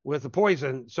the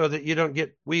poison so that you don't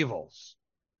get weevils.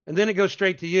 And then it goes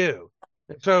straight to you.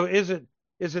 And so is it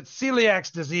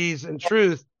celiac disease in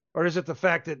truth, or is it the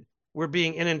fact that we're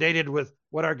being inundated with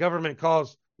what our government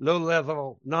calls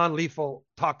low-level, non-lethal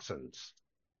toxins?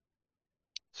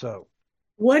 So,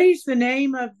 what is the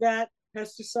name of that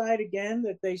pesticide again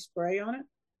that they spray on it?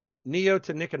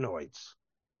 Neonicotinoids.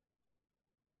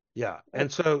 Yeah,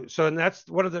 and and that's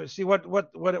one of the, see what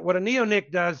a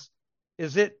neonic does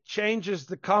is it changes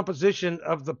the composition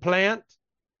of the plant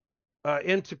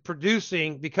into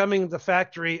becoming the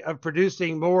factory of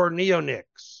producing more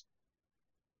neonics.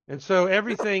 And so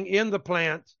everything in the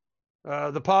plant,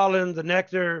 the pollen, the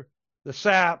nectar, the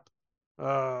sap,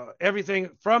 everything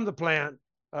from the plant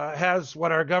has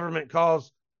what our government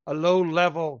calls a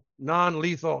low-level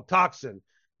non-lethal toxin.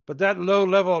 But that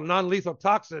low-level non-lethal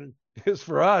toxin is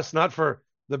for us, not for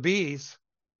the bees.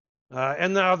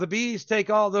 And now the bees take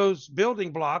all those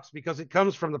building blocks, because it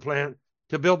comes from the plant,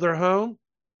 to build their home.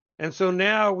 And so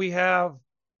now we have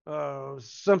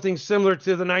something similar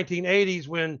to the 1980s,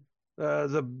 when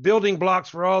the building blocks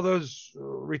for all those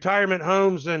retirement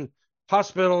homes and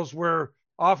hospitals were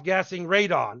off-gassing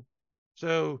radon.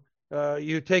 So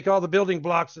you take all the building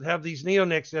blocks that have these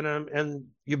neonics in them and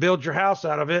you build your house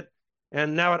out of it,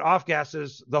 and now it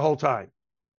off-gasses the whole time.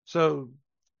 So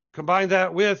combine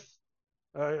that with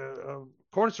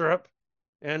corn syrup,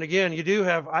 and again, you do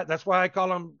have, that's why I call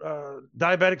them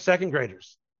diabetic second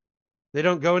graders. They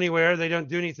don't go anywhere. They don't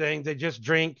do anything. They just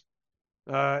drink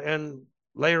and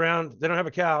lay around. They don't have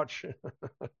a couch.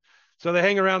 So they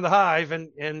hang around the hive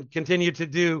and continue to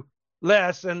do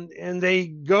less, and they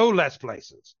go less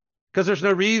places, because there's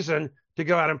no reason to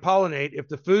go out and pollinate if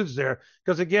the food's there.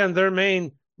 Because again, their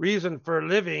main reason for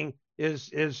living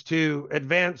is to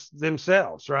advance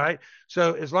themselves, right?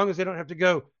 So as long as they don't have to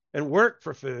go and work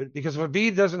for food, because if a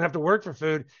bee doesn't have to work for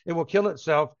food, it will kill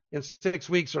itself in 6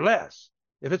 weeks or less.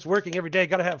 If it's working every day,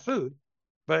 got to have food.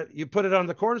 But you put it on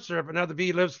the corn syrup, and now the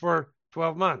bee lives for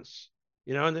 12 months,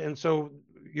 and so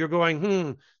you're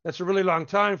going, that's a really long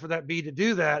time for that bee to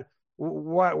do that.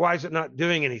 Why is it not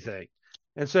doing anything?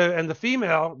 And the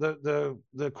female,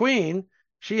 the queen,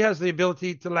 she has the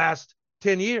ability to last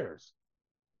 10 years.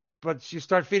 But you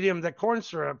start feeding them that corn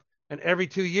syrup, and every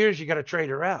 2 years you got to trade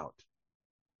her out,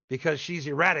 because she's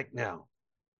erratic now.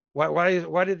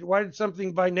 Why did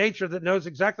something by nature that knows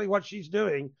exactly what she's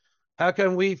doing, how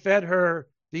can we fed her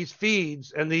these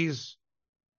feeds and these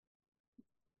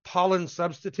pollen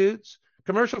substitutes?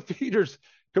 Commercial feeders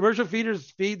commercial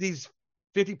feeders feed these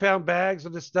 50-pound bags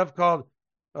of this stuff called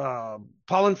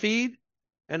pollen feed.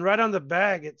 And right on the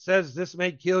bag, it says this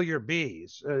may kill your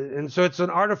bees. And so it's an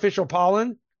artificial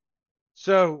pollen.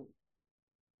 So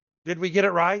did we get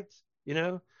it right?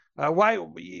 Why,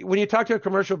 when you talk to a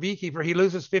commercial beekeeper, he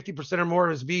loses 50% or more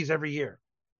of his bees every year.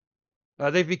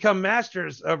 They've become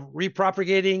masters of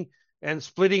repropagating and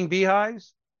splitting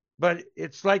beehives, but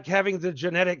it's like having the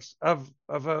genetics of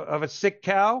a sick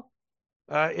cow.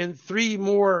 In 3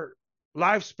 more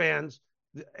lifespans,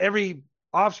 every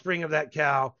offspring of that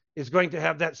cow is going to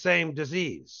have that same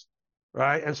disease,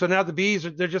 right? And so now the bees,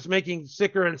 they're just making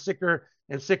sicker and sicker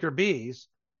and sicker bees.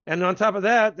 And on top of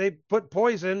that, they put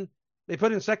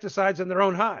insecticides in their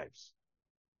own hives.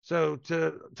 So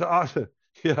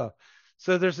yeah.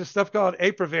 So there's this stuff called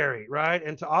apiary, right?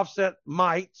 And to offset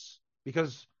mites,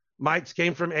 because mites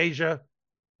came from Asia,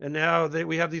 and now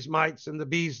we have these mites, and the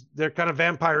bees, they're kind of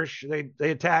vampirish. They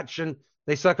attach and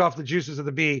they suck off the juices of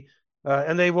the bee,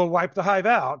 and they will wipe the hive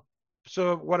out.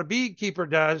 So what a beekeeper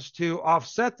does to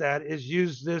offset that is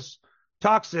use this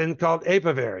toxin called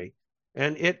apiary,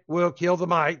 and it will kill the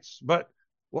mites, but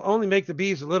will only make the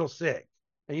bees a little sick.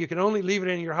 And you can only leave it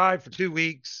in your hive for 2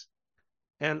 weeks.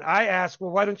 And I ask,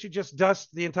 well, why don't you just dust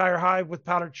the entire hive with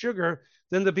powdered sugar?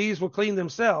 Then the bees will clean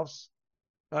themselves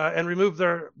and remove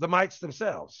the mites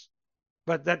themselves.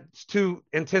 But that's too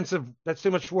intensive. That's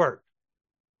too much work.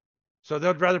 So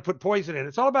they'd rather put poison in.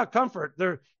 It's all about comfort.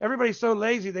 Everybody's so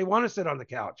lazy, they want to sit on the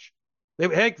couch.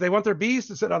 They want their bees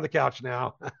to sit on the couch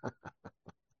now.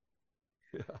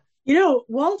 Yeah.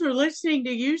 Walter, listening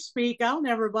to you speak, I'll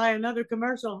never buy another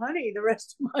commercial honey the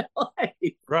rest of my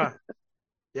life. Right.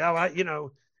 Yeah,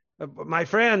 well, my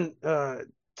friend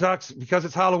talks, because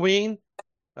it's Halloween,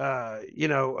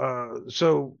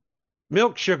 so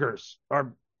milk sugars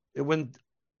are, when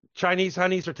Chinese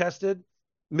honeys are tested,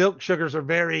 milk sugars are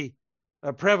very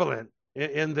prevalent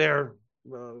in their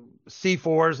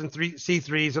C4s and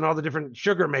C3s and all the different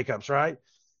sugar makeups, right?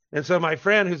 And so my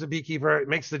friend, who's a beekeeper,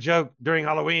 makes the joke during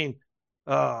Halloween,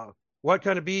 what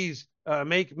kind of bees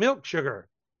make milk sugar?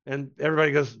 And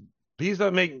everybody goes, bees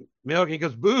don't make milk. And he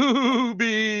goes, boo,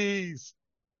 bees.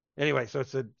 Anyway, so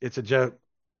it's a joke.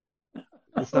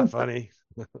 It's not funny.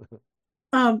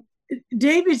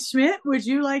 David Schmidt, would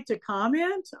you like to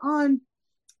comment on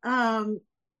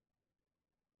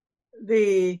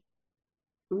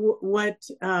what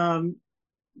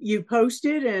you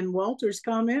posted and Walter's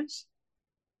comments?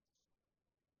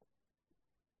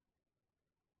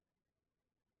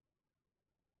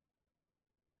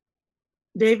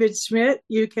 David Schmidt,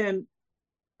 you can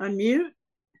unmute.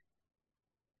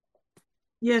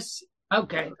 Yes.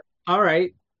 Okay. All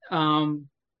right.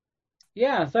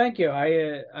 Yeah, thank you.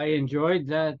 I enjoyed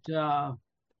that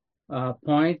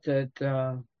point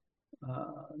that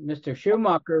Mr.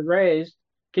 Schumacher raised.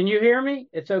 Can you hear me?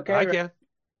 It's okay. I can.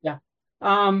 Yeah.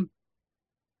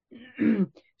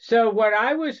 So what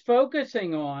I was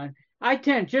focusing on, I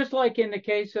tend, just like in the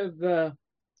case of the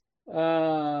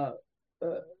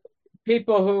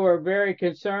people who are very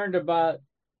concerned about,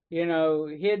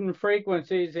 hidden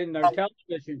frequencies in their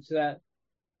television set,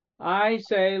 I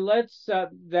say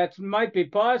that might be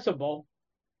possible,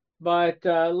 but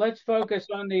let's focus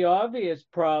on the obvious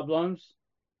problems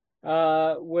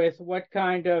with what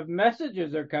kind of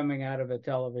messages are coming out of a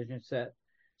television set.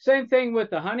 Same thing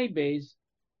with the honeybees.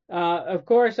 Of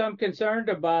course, I'm concerned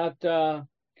about the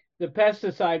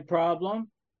pesticide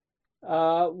problem.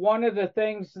 One of the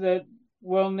things that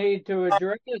we'll need to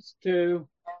address to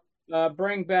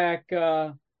bring back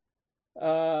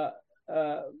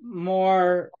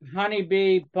more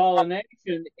honeybee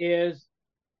pollination is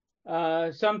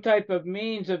some type of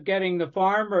means of getting the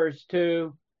farmers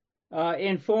to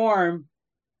inform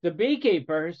the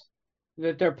beekeepers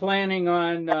that they're planning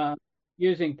on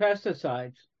using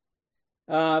pesticides.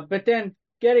 But then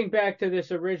getting back to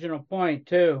this original point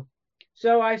too.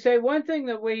 So I say one thing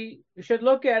that we should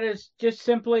look at is just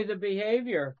simply the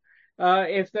behavior.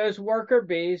 If those worker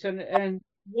bees, and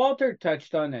Walter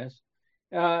touched on this,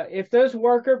 if those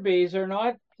worker bees are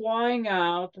not flying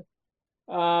out,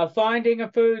 finding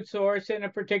a food source in a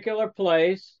particular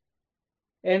place,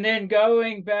 and then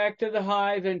going back to the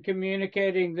hive and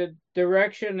communicating the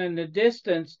direction and the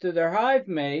distance to their hive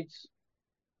mates,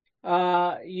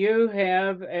 you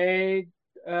have a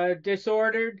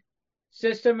disordered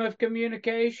system of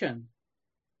communication.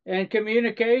 And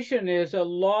communication is a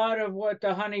lot of what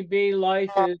the honeybee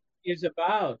life is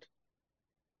about.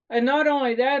 And not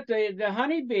only that, the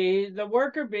honeybees, the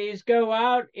worker bees, go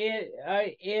out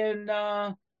in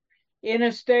a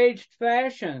staged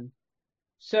fashion.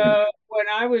 So when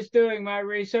I was doing my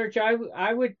research,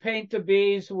 I would paint the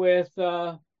bees with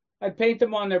I'd paint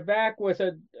them on their back with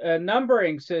a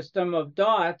numbering system of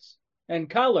dots and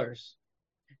colors.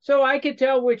 So I could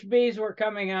tell which bees were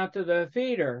coming out to the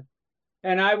feeder.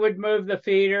 And I would move the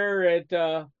feeder at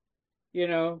you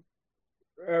know,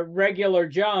 regular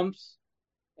jumps.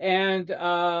 And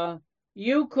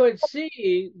you could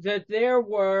see that there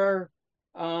were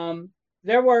honeybees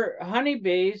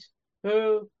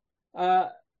who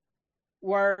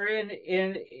were in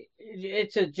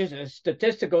it's just a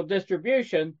statistical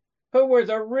distribution, who were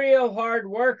the real hard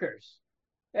workers,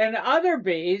 and other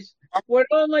bees would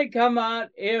only come out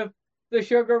if the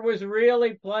sugar was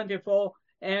really plentiful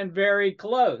and very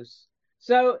close.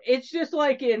 So it's just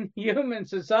like in human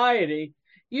society,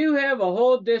 you have a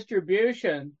whole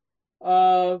distribution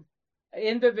of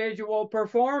individual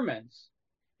performance.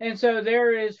 And so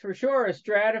there is for sure a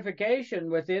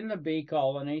stratification within the bee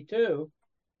colony too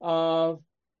of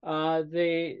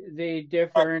the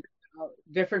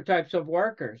different types of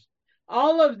workers.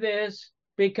 All of this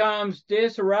becomes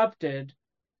disrupted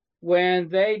when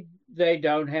they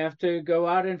don't have to go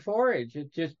out and forage.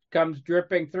 It just comes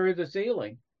dripping through the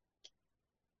ceiling.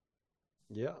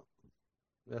 Yeah,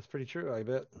 that's pretty true, I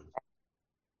bet.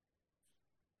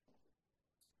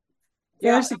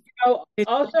 Yes.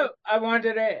 Also, I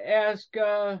wanted to ask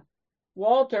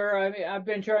Walter. I mean, I've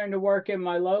been trying to work in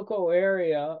my local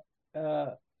area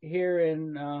here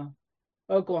in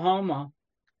Oklahoma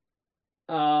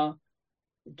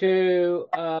to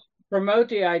promote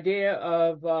the idea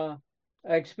of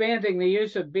expanding the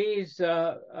use of bees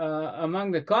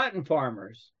among the cotton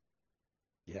farmers.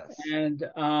 Yes. And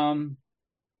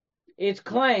it's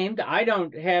claimed, I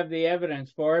don't have the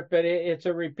evidence for it, but it's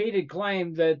a repeated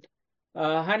claim that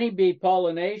honeybee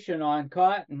pollination on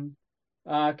cotton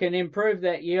can improve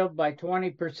that yield by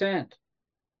 20%.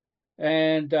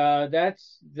 And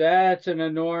that's an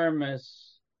enormous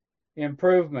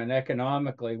improvement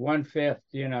economically,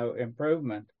 1/5,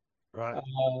 improvement. Right.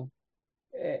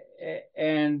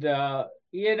 And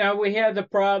we have the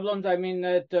problems. I mean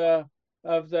that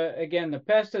of the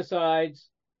pesticides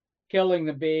killing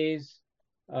the bees.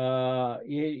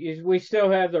 We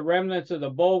still have the remnants of the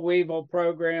boll weevil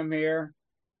program here.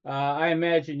 I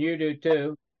imagine you do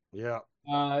too. Yeah.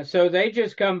 So they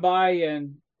just come by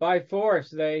and by force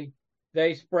they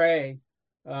spray,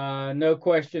 no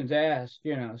questions asked.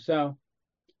 So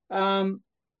I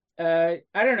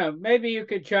don't know. Maybe you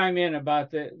could chime in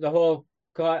about the whole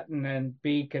cotton and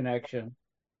bee connection.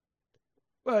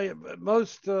 Well,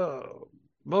 most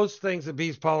things that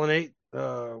bees pollinate,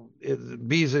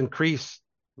 bees increase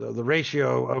the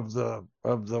ratio of the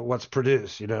what's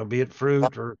produced. Be it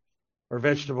fruit or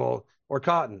vegetable or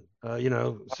cotton.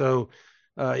 So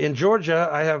in Georgia,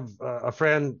 I have a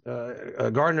friend,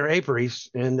 Gardner Aperies,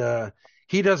 and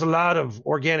he does a lot of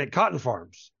organic cotton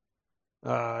farms.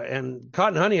 And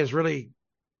cotton honey is really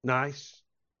nice.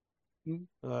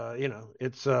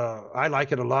 It's I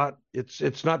like it a lot.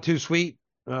 It's not too sweet.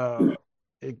 It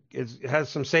has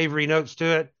some savory notes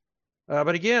to it.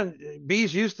 But again,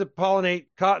 bees used to pollinate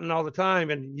cotton all the time,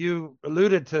 and you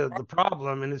alluded to the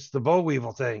problem, and it's the boll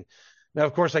weevil thing. Now,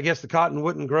 of course, I guess the cotton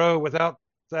wouldn't grow without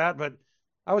that, but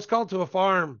I was called to a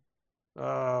farm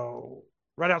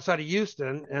right outside of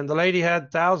Houston, and the lady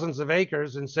had thousands of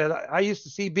acres and said, I used to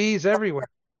see bees everywhere,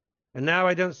 and now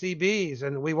I don't see bees.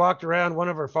 And we walked around one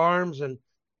of her farms, and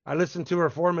I listened to her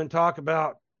foreman talk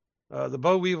about the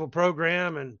boll weevil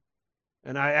program,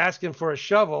 and I asked him for a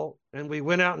shovel, and we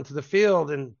went out into the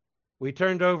field, and we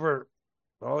turned over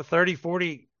 30,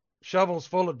 40 shovels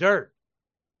full of dirt.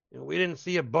 And we didn't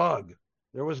see a bug.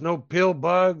 There was no pill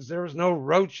bugs. There was no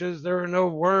roaches. There were no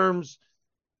worms.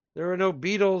 There were no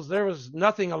beetles. There was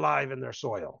nothing alive in their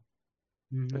soil.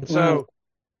 Mm-hmm. And so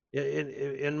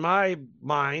in my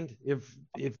mind, if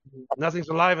nothing's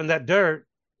alive in that dirt,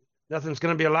 nothing's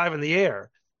going to be alive in the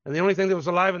air. And the only thing that was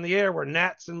alive in the air were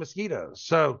gnats and mosquitoes.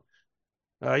 So,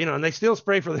 and they still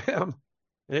spray for them,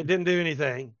 and it didn't do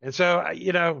anything. And so,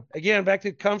 again, back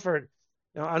to comfort.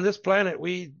 On this planet,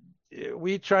 we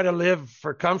try to live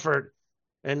for comfort,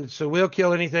 and so we'll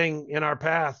kill anything in our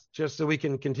path just so we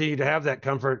can continue to have that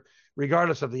comfort,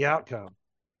 regardless of the outcome.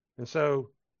 And so,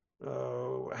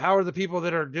 how are the people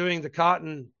that are doing the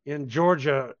cotton in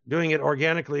Georgia doing it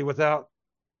organically without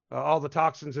all the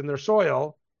toxins in their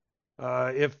soil?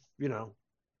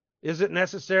 Is it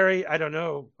necessary? I don't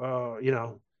know.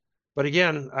 But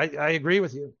again, I agree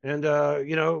with you. And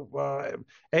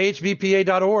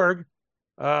ahbpa.org,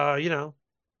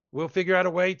 we'll figure out a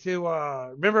way to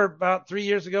remember about 3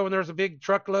 years ago when there was a big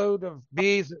truckload of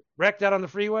bees wrecked out on the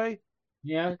freeway?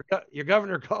 Yeah. Your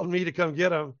governor called me to come get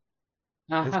them.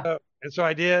 And so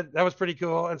I did. That was pretty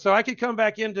cool. And so I could come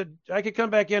back into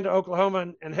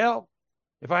Oklahoma and help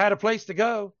if I had a place to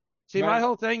go. See, my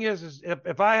whole thing is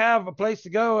if I have a place to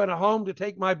go and a home to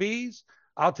take my bees,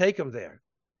 I'll take them there.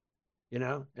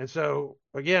 And so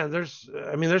again,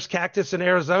 there's cactus in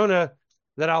Arizona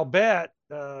that I'll bet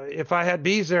if I had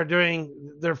bees there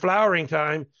during their flowering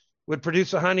time would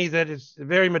produce a honey that is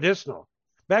very medicinal.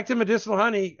 Back to medicinal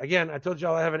honey. Again, I told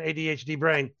y'all I have an ADHD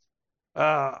brain.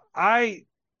 I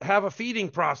have a feeding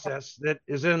process that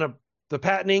is in the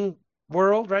patenting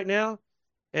world right now.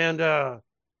 And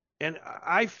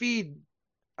I feed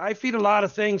a lot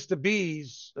of things to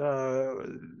bees.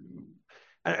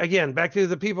 Again, back to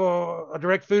the people, a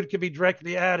direct food can be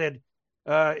directly added.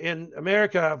 In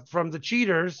America, from the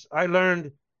cheaters, I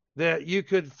learned that you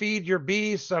could feed your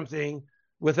bees something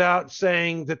without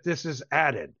saying that this is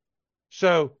added.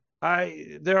 So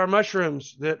there are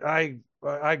mushrooms that I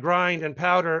grind and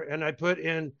powder and I put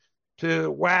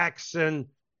into wax and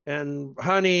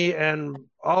honey and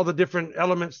all the different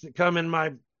elements that come in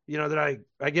my, that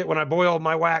I get when I boil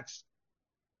my wax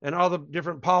and all the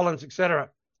different pollens, etc.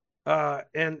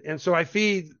 And so I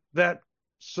feed that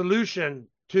solution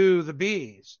to the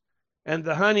bees, and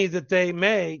the honey that they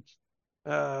make.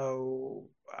 I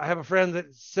have a friend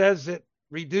that says it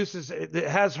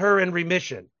has her in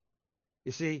remission.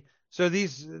 You see, so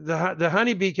the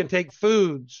honeybee can take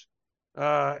foods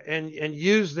and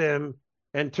use them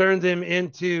and turn them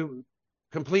into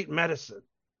complete medicine.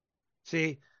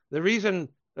 See, the reason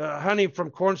honey from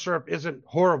corn syrup isn't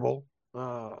horrible,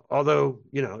 although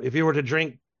if you were to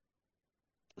drink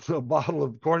a bottle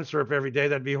of corn syrup every day,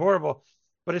 that'd be horrible.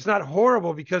 But it's not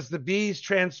horrible because the bees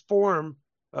transform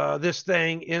this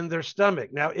thing in their stomach.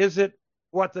 Now, is it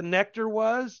what the nectar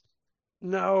was?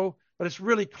 No, but it's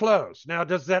really close. Now,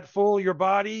 does that fool your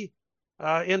body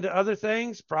into other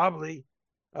things? Probably.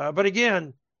 But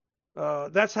again,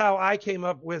 that's how I came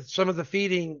up with some of the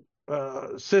feeding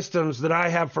systems that I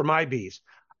have for my bees.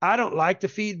 I don't like to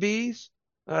feed bees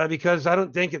because I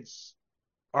don't think it's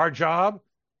our job.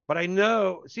 But I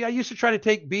know, I used to try to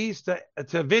take bees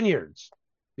to vineyards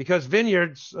because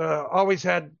vineyards always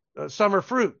had summer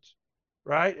fruit,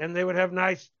 right? And they would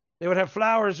have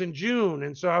flowers in June.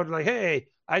 And so I would like, hey,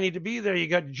 I need to be there. You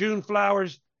got June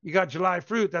flowers, you got July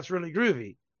fruit. That's really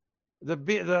groovy.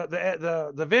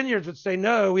 The vineyards would say,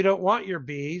 no, we don't want your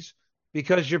bees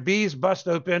because your bees bust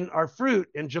open our fruit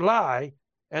in July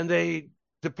and they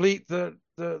deplete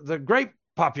the grape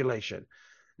population.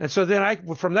 And so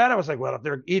then from that, I was like, well, if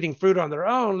they're eating fruit on their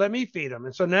own, let me feed them.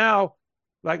 And so now,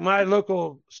 like my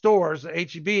local stores, the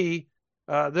H-E-B,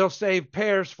 they'll save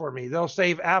pears for me. They'll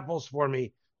save apples for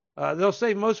me. They'll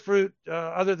save most fruit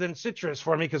other than citrus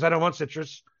for me because I don't want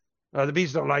citrus. The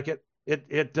bees don't like it.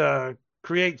 It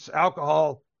creates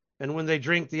alcohol. And when they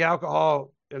drink the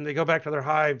alcohol and they go back to their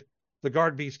hive, the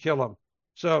guard bees kill them.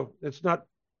 So it's not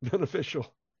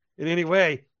beneficial in any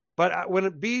way. But when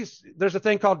bees, there's a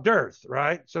thing called dearth,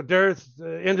 right? So dearth,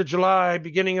 end of July,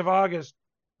 beginning of August,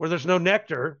 where there's no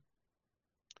nectar.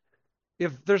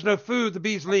 If there's no food, the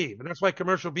bees leave. And that's why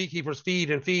commercial beekeepers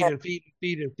feed and feed and feed and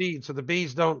feed and feed. So the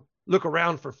bees don't look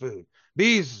around for food.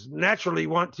 Bees naturally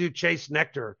want to chase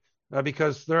nectar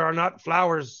because there are not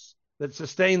flowers that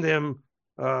sustain them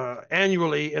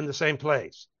annually in the same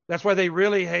place. That's why they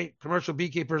really hate, commercial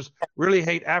beekeepers really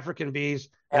hate African bees.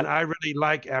 And I really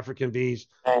like African bees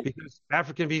because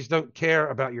African bees don't care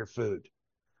about your food.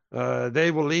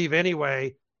 They will leave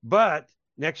anyway, but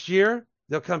next year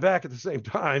they'll come back at the same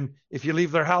time if you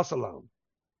leave their house alone.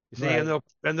 You see, right.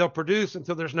 and they'll produce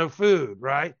until there's no food,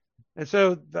 right? And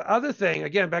so the other thing,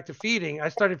 again, back to feeding, I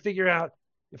started figuring out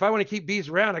if I want to keep bees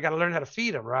around, I got to learn how to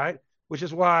feed them, right? Which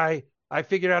is why I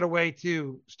figured out a way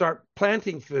to start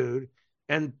planting food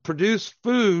and produce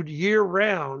food year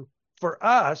round for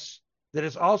us that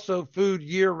is also food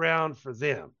year round for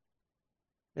them.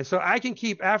 And so I can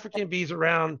keep African bees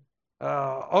around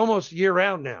almost year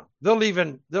round now. They'll leave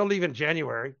in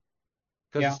January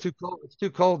because it's too cold. It's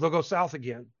too cold. They'll go south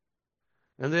again.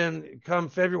 And then come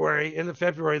February, end of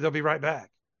February, they'll be right back.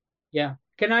 Yeah.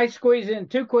 Can I squeeze in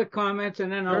 2 quick comments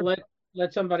and then I'll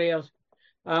let somebody else.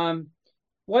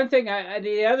 One thing,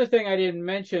 the other thing I didn't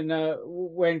mention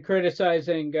when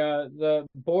criticizing the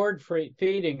board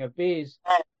feeding of bees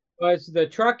was the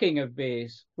trucking of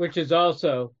bees, which is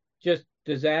also just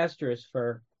disastrous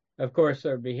for, of course,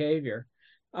 their behavior.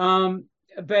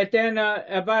 But then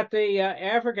about the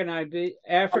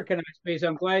Africanized bees,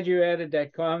 I'm glad you added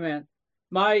that comment.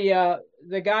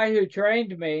 The guy who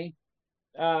trained me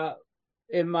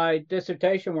in my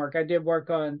dissertation work, I did work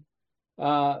on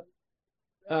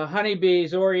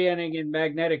honeybees orienting in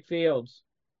magnetic fields.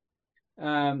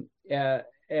 And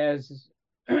as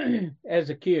as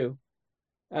a cue.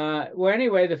 Well,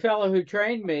 anyway, the fellow who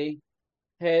trained me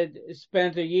had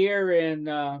spent a year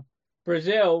in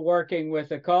Brazil working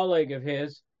with a colleague of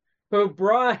his who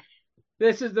brought,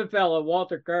 this is the fellow,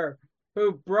 Walter Kerr,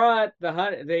 who brought the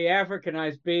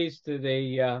Africanized bees to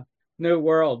the New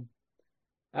World.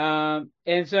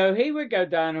 And so he would go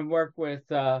down and work with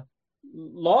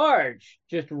large,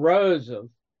 just rows of,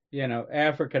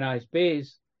 Africanized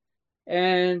bees.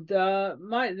 And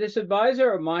this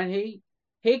advisor of mine,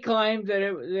 he claimed that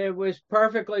it was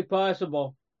perfectly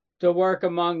possible to work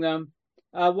among them.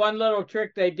 One little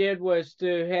trick they did was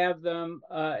to have them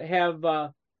have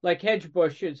like hedge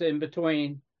bushes in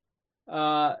between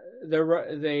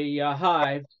the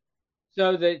hive,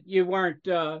 so that you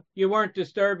weren't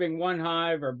disturbing one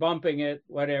hive or bumping it,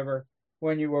 whatever,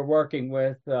 when you were working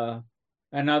with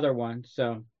another one.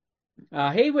 So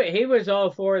he was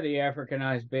all for the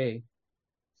Africanized bee.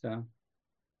 So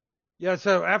yeah,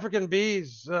 so African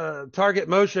bees target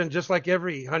motion just like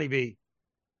every honeybee.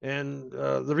 And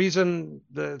the reason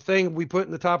the thing we put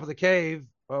in the top of the cave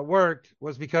worked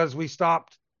was because we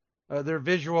stopped their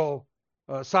visual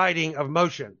sighting of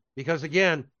motion. Because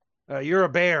again, you're a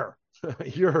bear.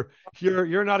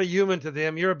 you're not a human to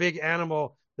them. You're a big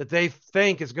animal that they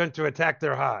think is going to attack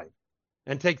their hive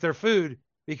and take their food,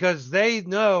 because they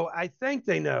know, I think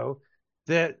they know,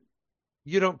 that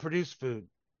you don't produce food.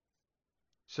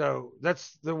 So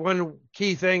that's the one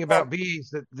key thing about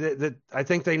bees that I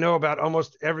think they know about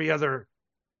almost every other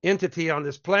entity on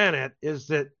this planet, is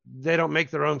that they don't make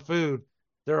their own food.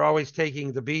 They're always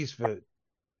taking the bees' food.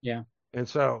 Yeah. And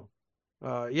so,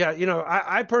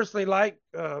 I personally like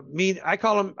meat. I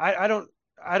call them, I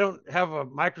don't have a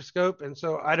microscope, and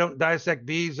so I don't dissect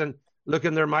bees and look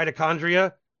in their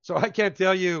mitochondria. So I can't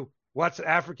tell you what's an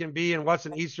African bee and what's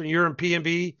an Eastern European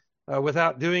bee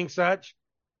without doing such.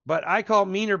 But I call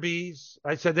meaner bees,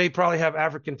 I said they probably have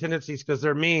African tendencies because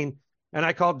they're mean. And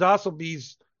I call docile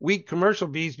bees weak commercial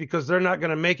bees because they're not going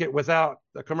to make it without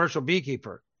a commercial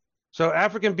beekeeper. So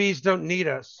African bees don't need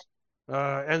us.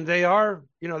 And they are,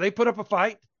 they put up a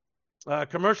fight.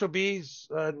 Commercial bees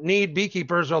need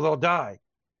beekeepers or they'll die.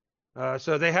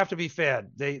 So they have to be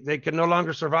fed. They can no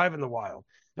longer survive in the wild.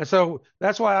 And so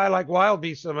that's why I like wild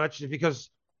bees so much, because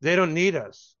they don't need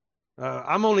us.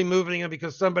 I'm only moving them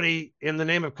because somebody in the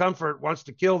name of comfort wants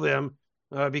to kill them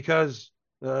because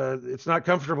it's not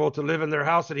comfortable to live in their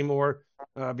house anymore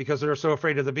because they're so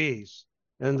afraid of the bees.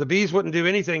 And the bees wouldn't do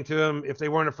anything to them if they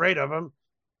weren't afraid of them,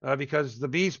 because the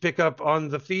bees pick up on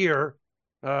the fear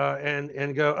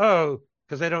and go, oh,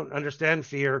 because they don't understand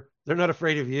fear. They're not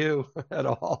afraid of you at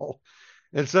all.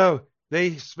 And so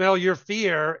they smell your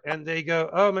fear and they go,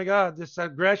 oh my God, this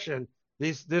aggression.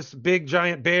 This big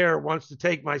giant bear wants to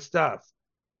take my stuff.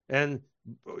 And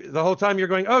the whole time you're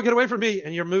going, oh, get away from me.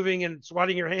 And you're moving and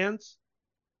swatting your hands.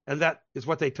 And that is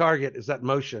what they target, is that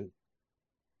motion.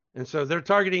 And so they're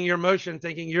targeting your motion,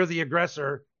 thinking you're the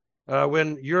aggressor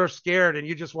when you're scared and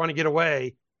you just want to get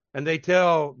away. And they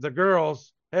tell the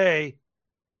girls, hey,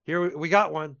 here we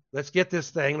got one. Let's get this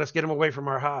thing. Let's get him away from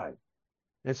our hive.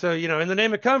 And so, in the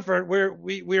name of comfort,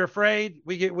 we're afraid.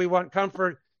 We want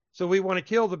comfort. So we want to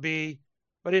kill the bee.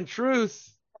 But in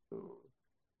truth,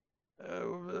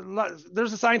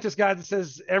 there's a scientist guy that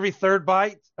says every third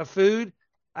bite of food.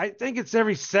 I think it's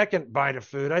every second bite of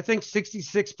food. I think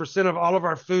 66% of all of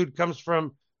our food comes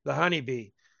from the honeybee.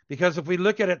 Because if we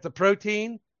look at it, the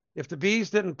protein, if the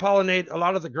bees didn't pollinate a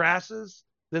lot of the grasses,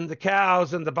 then the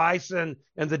cows and the bison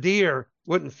and the deer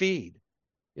wouldn't feed.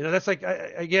 That's like,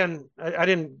 I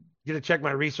didn't get to check my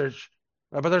research.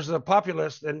 But there's a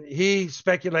populist, and he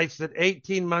speculates that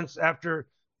 18 months after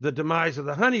the demise of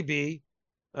the honeybee,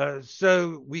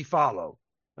 so we follow.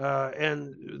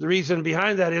 And the reason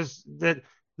behind that is that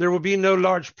there will be no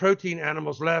large protein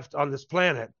animals left on this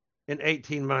planet in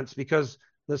 18 months, because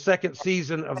the second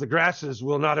season of the grasses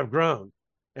will not have grown.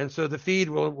 And so the feed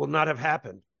will not have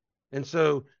happened. And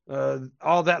so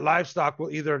all that livestock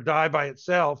will either die by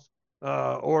itself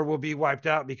or will be wiped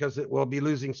out because it will be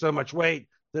losing so much weight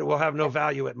that will have no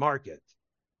value at market.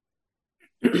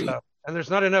 So, and there's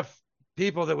not enough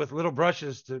people that with little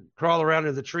brushes to crawl around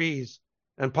in the trees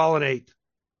and pollinate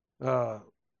the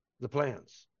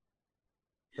plants.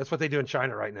 That's what they do in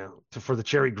China right now for the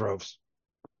cherry groves.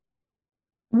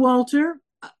 Walter,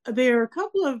 there are a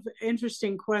couple of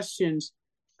interesting questions.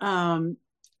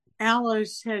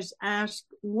 Alice has asked,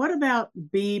 what about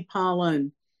bee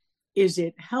pollen? Is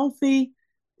it healthy?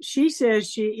 She says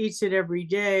she eats it every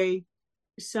day.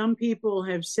 Some people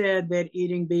have said that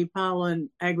eating bee pollen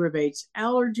aggravates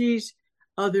allergies.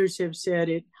 Others have said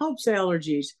it helps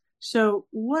allergies. So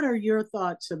what are your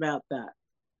thoughts about that?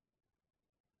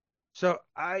 So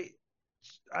I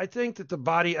think that the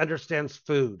body understands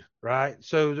food, right?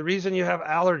 So the reason you have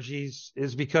allergies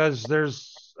is because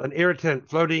there's an irritant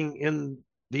floating in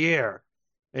the air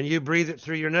and you breathe it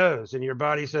through your nose and your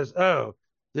body says, oh,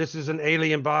 this is an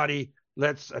alien body.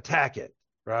 Let's attack it,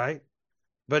 right?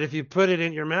 But if you put it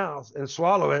in your mouth and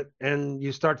swallow it and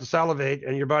you start to salivate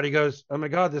and your body goes, oh my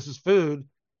God, this is food.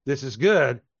 This is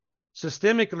good.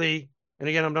 Systemically, and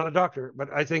again, I'm not a doctor,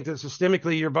 but I think that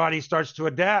systemically your body starts to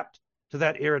adapt to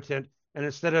that irritant. And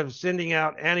instead of sending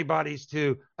out antibodies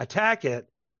to attack it,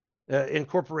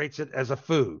 incorporates it as a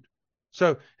food.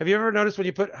 So have you ever noticed when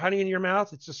you put honey in your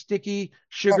mouth, it's a sticky,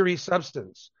 sugary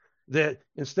substance that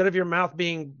instead of your mouth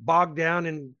being bogged down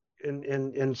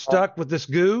and stuck with this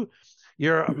goo,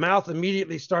 your mouth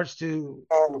immediately starts to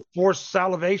force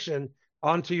salivation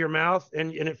onto your mouth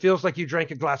and it feels like you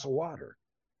drank a glass of water.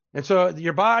 And so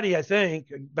your body, I think,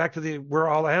 back to we're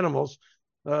all animals,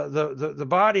 the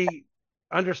body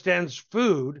understands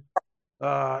food,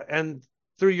 and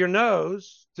through your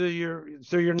nose,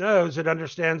 it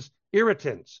understands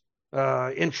irritants,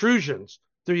 intrusions.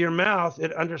 Through your mouth,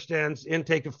 it understands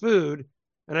intake of food,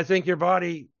 and I think your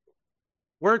body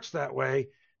works that way.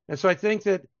 And so I think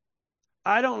that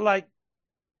I don't like.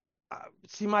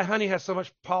 See, my honey has so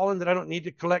much pollen that I don't need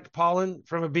to collect pollen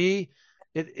from a bee.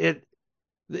 It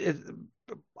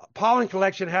pollen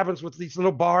collection happens with these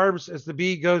little barbs as the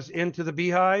bee goes into the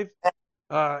beehive.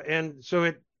 And so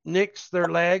it nicks their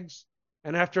legs.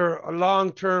 And after a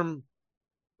long-term,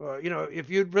 if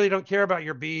you really don't care about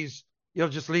your bees, you'll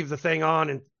just leave the thing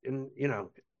on and you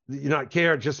not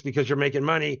care just because you're making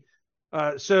money.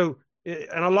 So in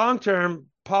a long-term,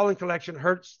 pollen collection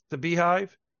hurts the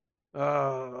beehive.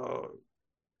 In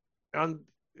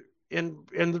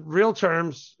real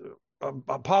terms,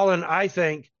 pollen, I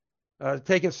think,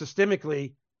 taken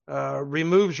systemically,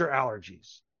 removes your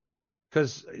allergies.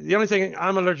 Because the only thing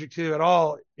I'm allergic to at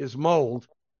all is mold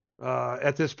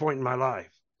at this point in my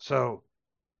life. So,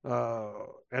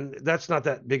 and that's not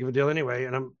that big of a deal anyway.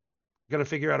 And I'm going to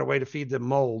figure out a way to feed them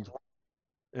mold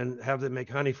and have them make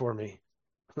honey for me.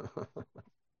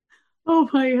 Oh,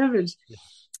 my heavens.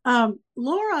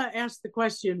 Laura asked the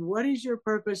question, what is your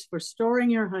purpose for storing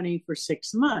your honey for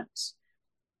 6 months?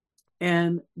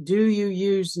 And do you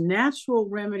use natural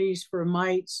remedies for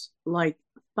mites like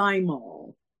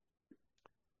thymol?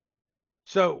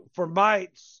 So for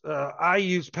mites, I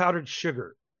use powdered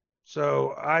sugar.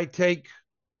 So I take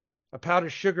a powdered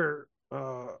sugar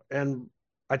and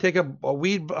I take a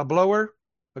blower,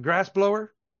 a grass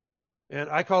blower, and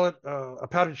I call it a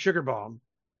powdered sugar bomb.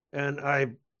 And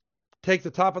I take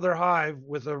the top of their hive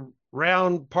with a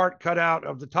round part cut out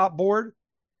of the top board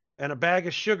and a bag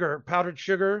of sugar, powdered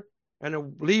sugar, and a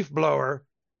leaf blower,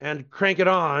 and crank it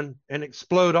on and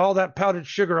explode all that powdered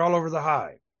sugar all over the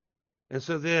hive. And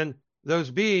so then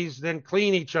those bees then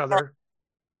clean each other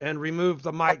and remove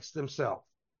the mites themselves.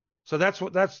 So that's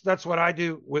what I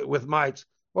do with mites.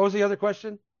 What was the other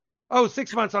question? Oh,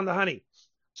 6 months on the honey.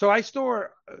 So I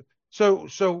store.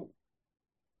 So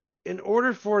in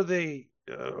order for the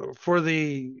like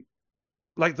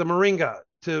the moringa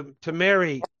to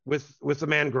marry with the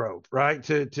mangrove, right?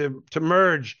 To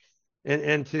merge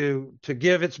and to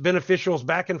give its beneficials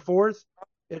back and forth,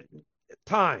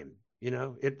 time.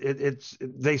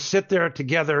 They sit there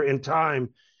together in time,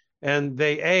 and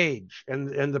they age,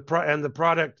 and the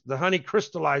product, the honey,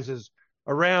 crystallizes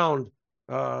around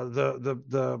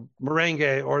the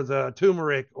merengue or the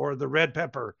turmeric or the red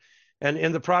pepper, and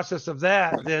in the process of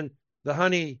that, then the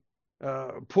honey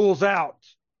pulls out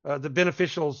the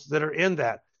beneficials that are in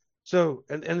that. So,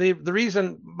 and the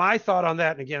reason, my thought on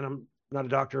that, and again, I'm not a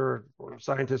doctor or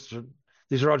scientist,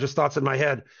 these are all just thoughts in my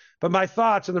head, but my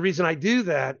thoughts, and the reason I do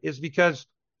that is because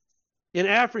in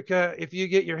Africa, if you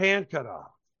get your hand cut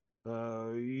off,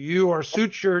 you are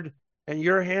sutured and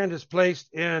your hand is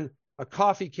placed in a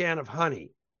coffee can of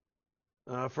honey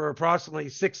for approximately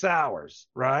 6 hours,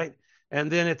 right?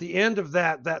 And then at the end of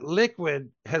that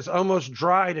liquid has almost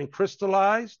dried and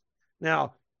crystallized.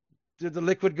 Now, did the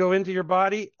liquid go into your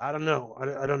body? I don't know.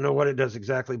 I don't know what it does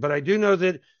exactly, but I do know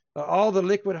that all the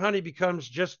liquid honey becomes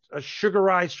just a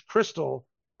sugarized crystal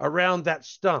around that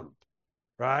stump,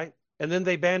 right? And then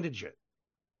they bandage it,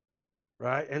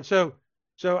 right? And so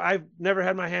I've never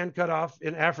had my hand cut off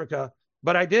in Africa,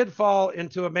 but I did fall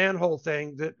into a manhole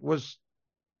thing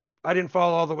I didn't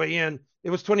fall all the way in. It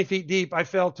was 20 feet deep. I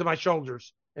fell to my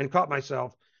shoulders and caught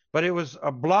myself, but it was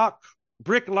a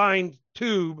brick-lined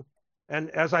tube. And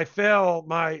as I fell,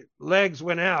 my legs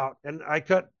went out and I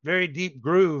cut very deep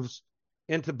grooves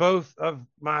into both of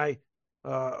my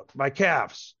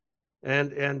calves.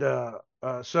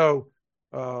 So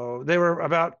they were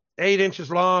about 8 inches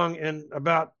long and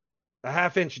about a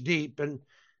half inch deep. And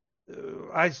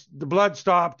the blood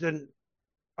stopped, and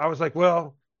I was like,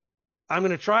 well, I'm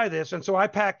going to try this. And so I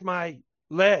packed my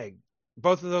leg,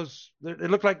 both of those,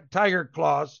 it looked like tiger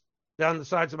claws down the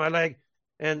sides of my leg.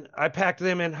 And I packed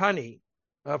them in honey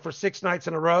for 6 nights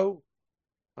in a row.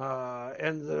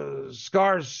 And the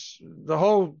scars,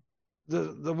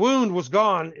 the wound was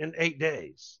gone in 8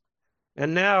 days.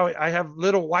 And now I have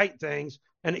little white things.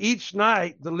 And each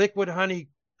night the liquid honey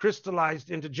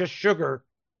crystallized into just sugar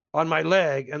on my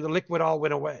leg, and the liquid all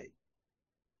went away.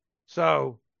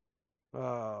 So,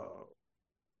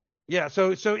 yeah,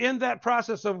 so in that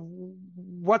process of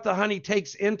what the honey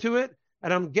takes into it,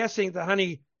 and I'm guessing the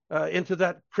honey into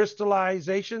that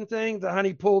crystallization thing, the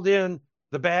honey pulled in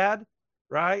the bad,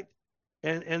 right?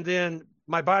 And then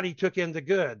my body took in the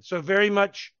good. So very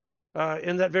much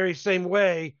in that very same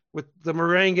way with the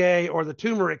meringue or the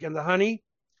turmeric and the honey,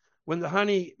 when the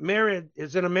honey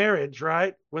is in a marriage,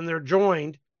 right? When they're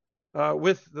joined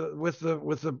with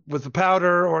the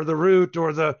powder or the root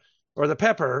or the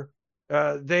pepper,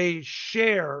 they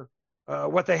share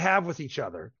what they have with each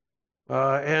other,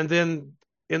 and then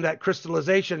in that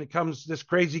crystallization comes this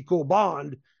crazy cool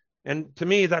bond, and to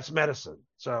me that's medicine.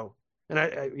 So, and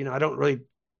I don't really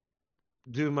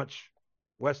do much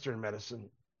Western medicine;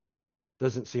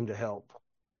 doesn't seem to help.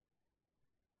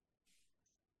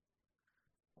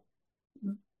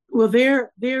 Well,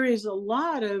 there is a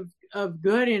lot of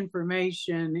good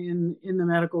information in the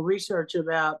medical research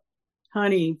about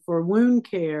honey for wound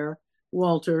care,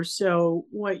 Walter. So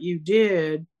what you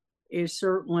did is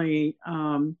certainly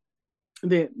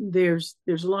there's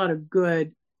a lot of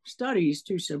good studies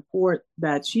to support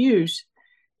that's use.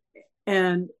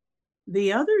 And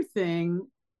the other thing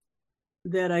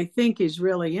that I think is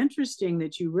really interesting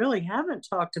that you really haven't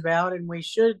talked about, and we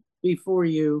should before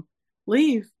you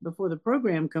leave, before the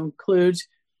program concludes,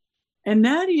 and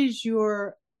that is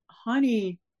your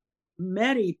honey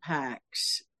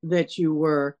medipacks that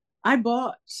I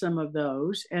bought some of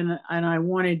those, and I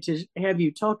wanted to have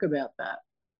you talk about that.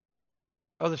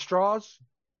 Oh, the straws?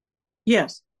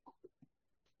 Yes.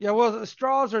 Yeah, well, the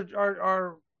straws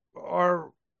are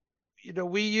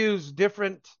we use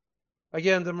different,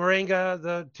 again, the moringa,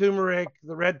 the turmeric,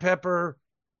 the red pepper.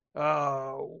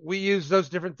 We use those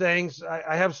different things.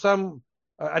 I have some.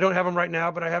 I don't have them right now,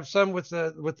 but I have some with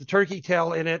the turkey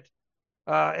tail in it.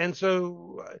 And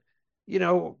so,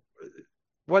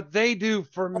 what they do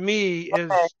for me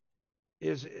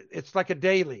is it's like a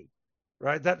daily,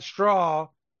 right? That straw,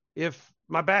 if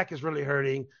my back is really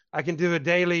hurting, I can do a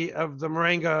daily of the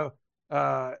moringa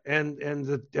and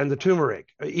the turmeric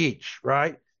each,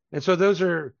 right? And so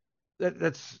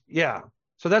that's yeah.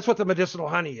 So that's what the medicinal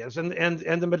honey is, and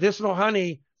the medicinal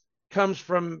honey comes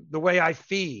from the way I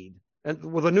feed, and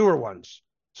well, the newer ones.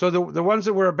 So the ones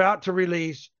that we're about to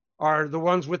release are the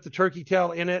ones with the turkey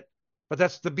tail in it, but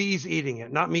that's the bees eating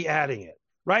it, not me adding it.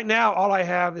 Right now, all I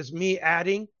have is me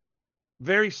adding.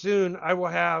 Very soon, I will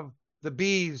have the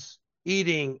bees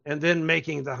eating and then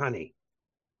making the honey.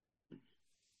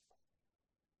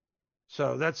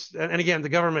 So and again, the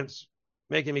government's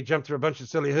making me jump through a bunch of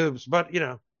silly hoops, but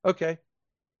okay.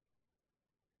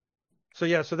 So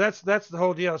yeah, so that's the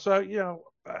whole deal. So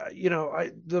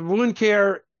the wound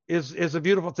care is a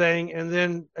beautiful thing, and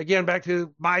then again back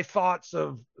to my thoughts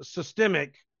of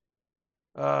systemic.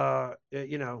 Is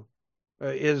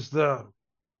the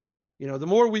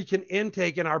more we can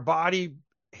intake and our body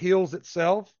heals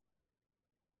itself,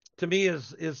 to me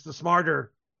is the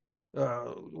smarter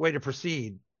way to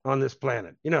proceed on this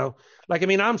planet.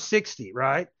 I'm 60,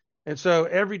 right? And so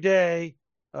every day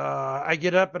I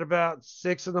get up at about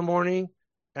 6 a.m.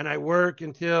 and I work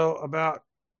until about,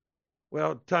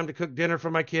 time to cook dinner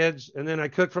for my kids. And then I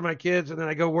cook for my kids, and then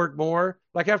I go work more.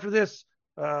 Like after this,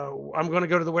 I'm going to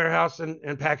go to the warehouse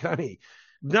and pack honey,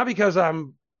 not because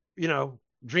I'm,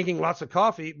 drinking lots of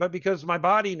coffee, but because my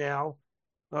body now,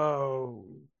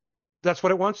 that's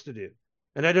what it wants to do.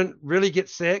 And I didn't really get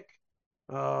sick.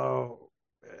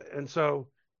 And so,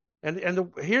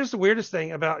 here's the weirdest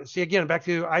thing about, see, again, back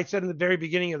to, I said in the very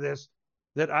beginning of this,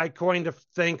 that I coined a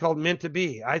thing called meant to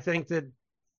be. I think that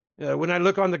when I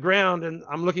look on the ground and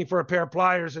I'm looking for a pair of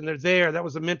pliers and they're there, that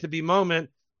was a meant to be moment,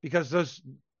 because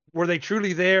were they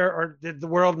truly there, or did the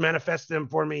world manifest them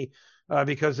for me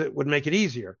because it would make it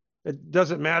easier? It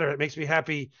doesn't matter. It makes me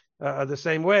happy the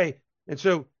same way. And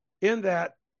so in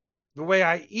that, the way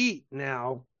I eat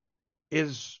now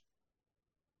is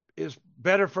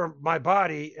better for my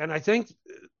body. And I think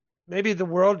maybe the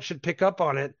world should pick up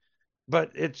on it,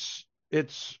 but it's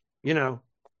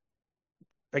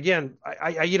again,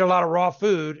 I eat a lot of raw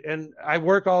food, and I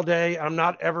work all day. I'm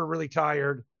not ever really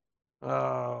tired.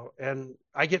 and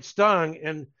I get stung.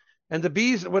 And the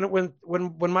bees, when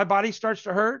my body starts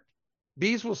to hurt,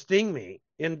 bees will sting me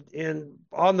in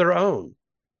on their own.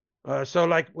 So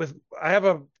like I have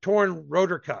a torn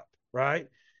rotor cup, right?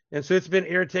 And so it's been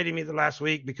irritating me the last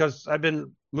week because I've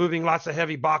been moving lots of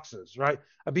heavy boxes, right?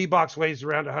 A bee box weighs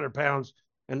around 100 pounds,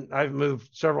 and I've moved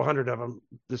several hundred of them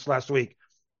this last week.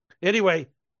 Anyway,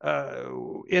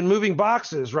 in moving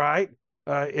boxes, right?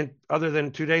 Other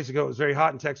than 2 days ago, it was very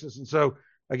hot in Texas. And so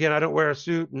again, I don't wear a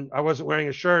suit and I wasn't wearing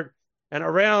a shirt. And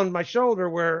around my shoulder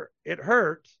where it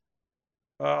hurt,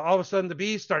 all of a sudden the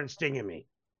bees started stinging me,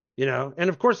 and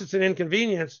of course it's an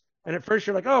inconvenience. And at first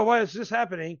you're like, oh, why is this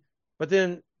happening? But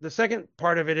then the second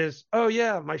part of it is, oh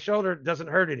yeah, my shoulder doesn't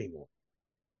hurt anymore.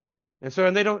 And so,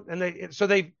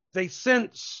 they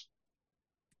sense.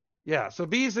 Yeah. So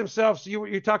bees themselves,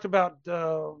 you talked about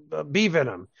bee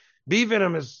venom. Bee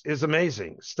venom is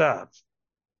amazing stuff.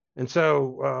 And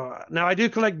so now I do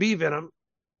collect bee venom,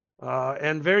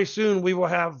 and very soon we will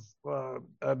have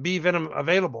bee venom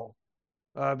available,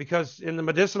 because in the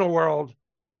medicinal world,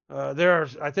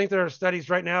 I think there are studies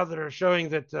right now that are showing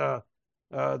that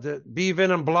that bee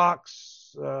venom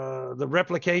blocks the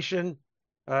replication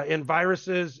in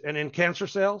viruses and in cancer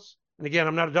cells. And again,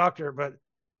 I'm not a doctor, but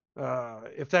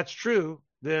if that's true,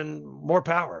 then more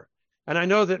power. And I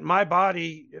know that my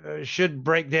body should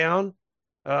break down,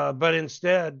 but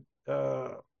instead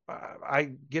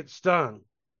I get stung.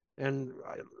 And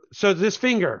so this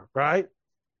finger, right?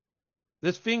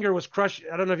 This finger was crushed.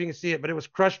 I don't know if you can see it, but it was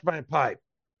crushed by a pipe.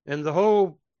 And the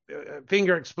whole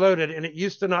finger exploded, and it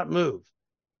used to not move.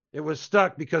 It was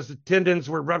stuck because the tendons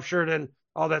were ruptured and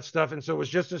all that stuff. And so it was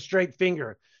just a straight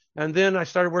finger. And then I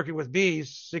started working with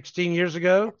bees 16 years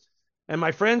ago. And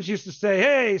my friends used to say,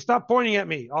 hey, stop pointing at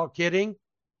me. All kidding,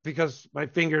 because my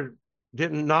finger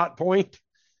didn't not point.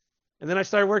 And then I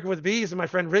started working with bees, and my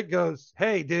friend Rick goes,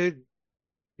 hey, dude,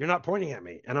 you're not pointing at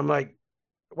me. And I'm like,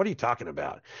 what are you talking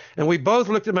about? And we both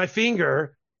looked at my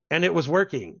finger, and it was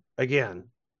working again.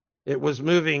 It was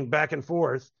moving back and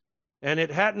forth, and it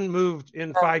hadn't moved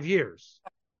in 5 years.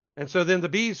 And so then the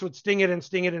bees would sting it and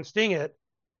sting it and sting it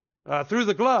through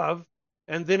the glove,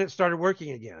 and then it started working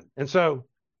again. And so,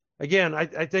 again,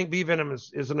 I think bee venom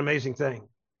is an amazing thing.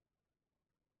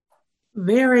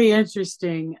 Very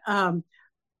interesting. And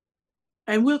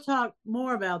we'll talk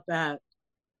more about that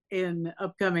in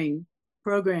upcoming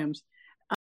programs.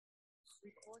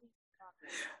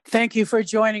 Thank you for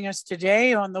joining us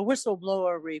today on the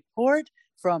Whistleblower Report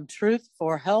from Truth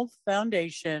for Health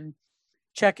Foundation.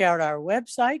 Check out our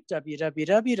website,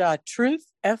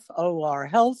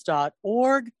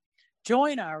 www.truthforhealth.org.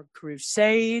 Join our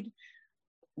crusade.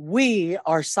 We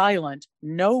are silent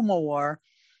no more.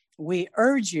 We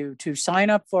urge you to sign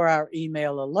up for our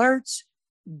email alerts,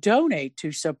 donate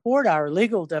to support our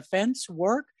legal defense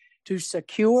work to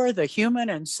secure the human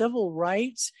and civil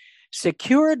rights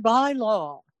secured by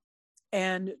law,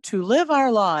 and to live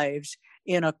our lives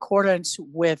in accordance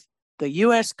with the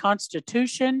U.S.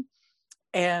 Constitution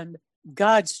and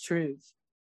God's truth.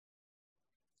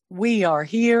 We are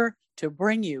here to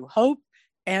bring you hope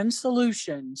and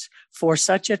solutions for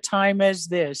such a time as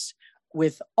this.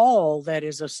 With all that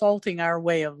is assaulting our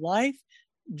way of life,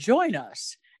 join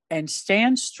us and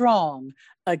stand strong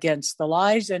against the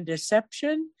lies and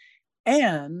deception,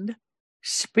 and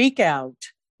speak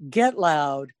out, get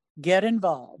loud, get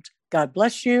involved. God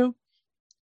bless you,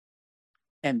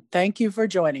 and thank you for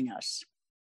joining us.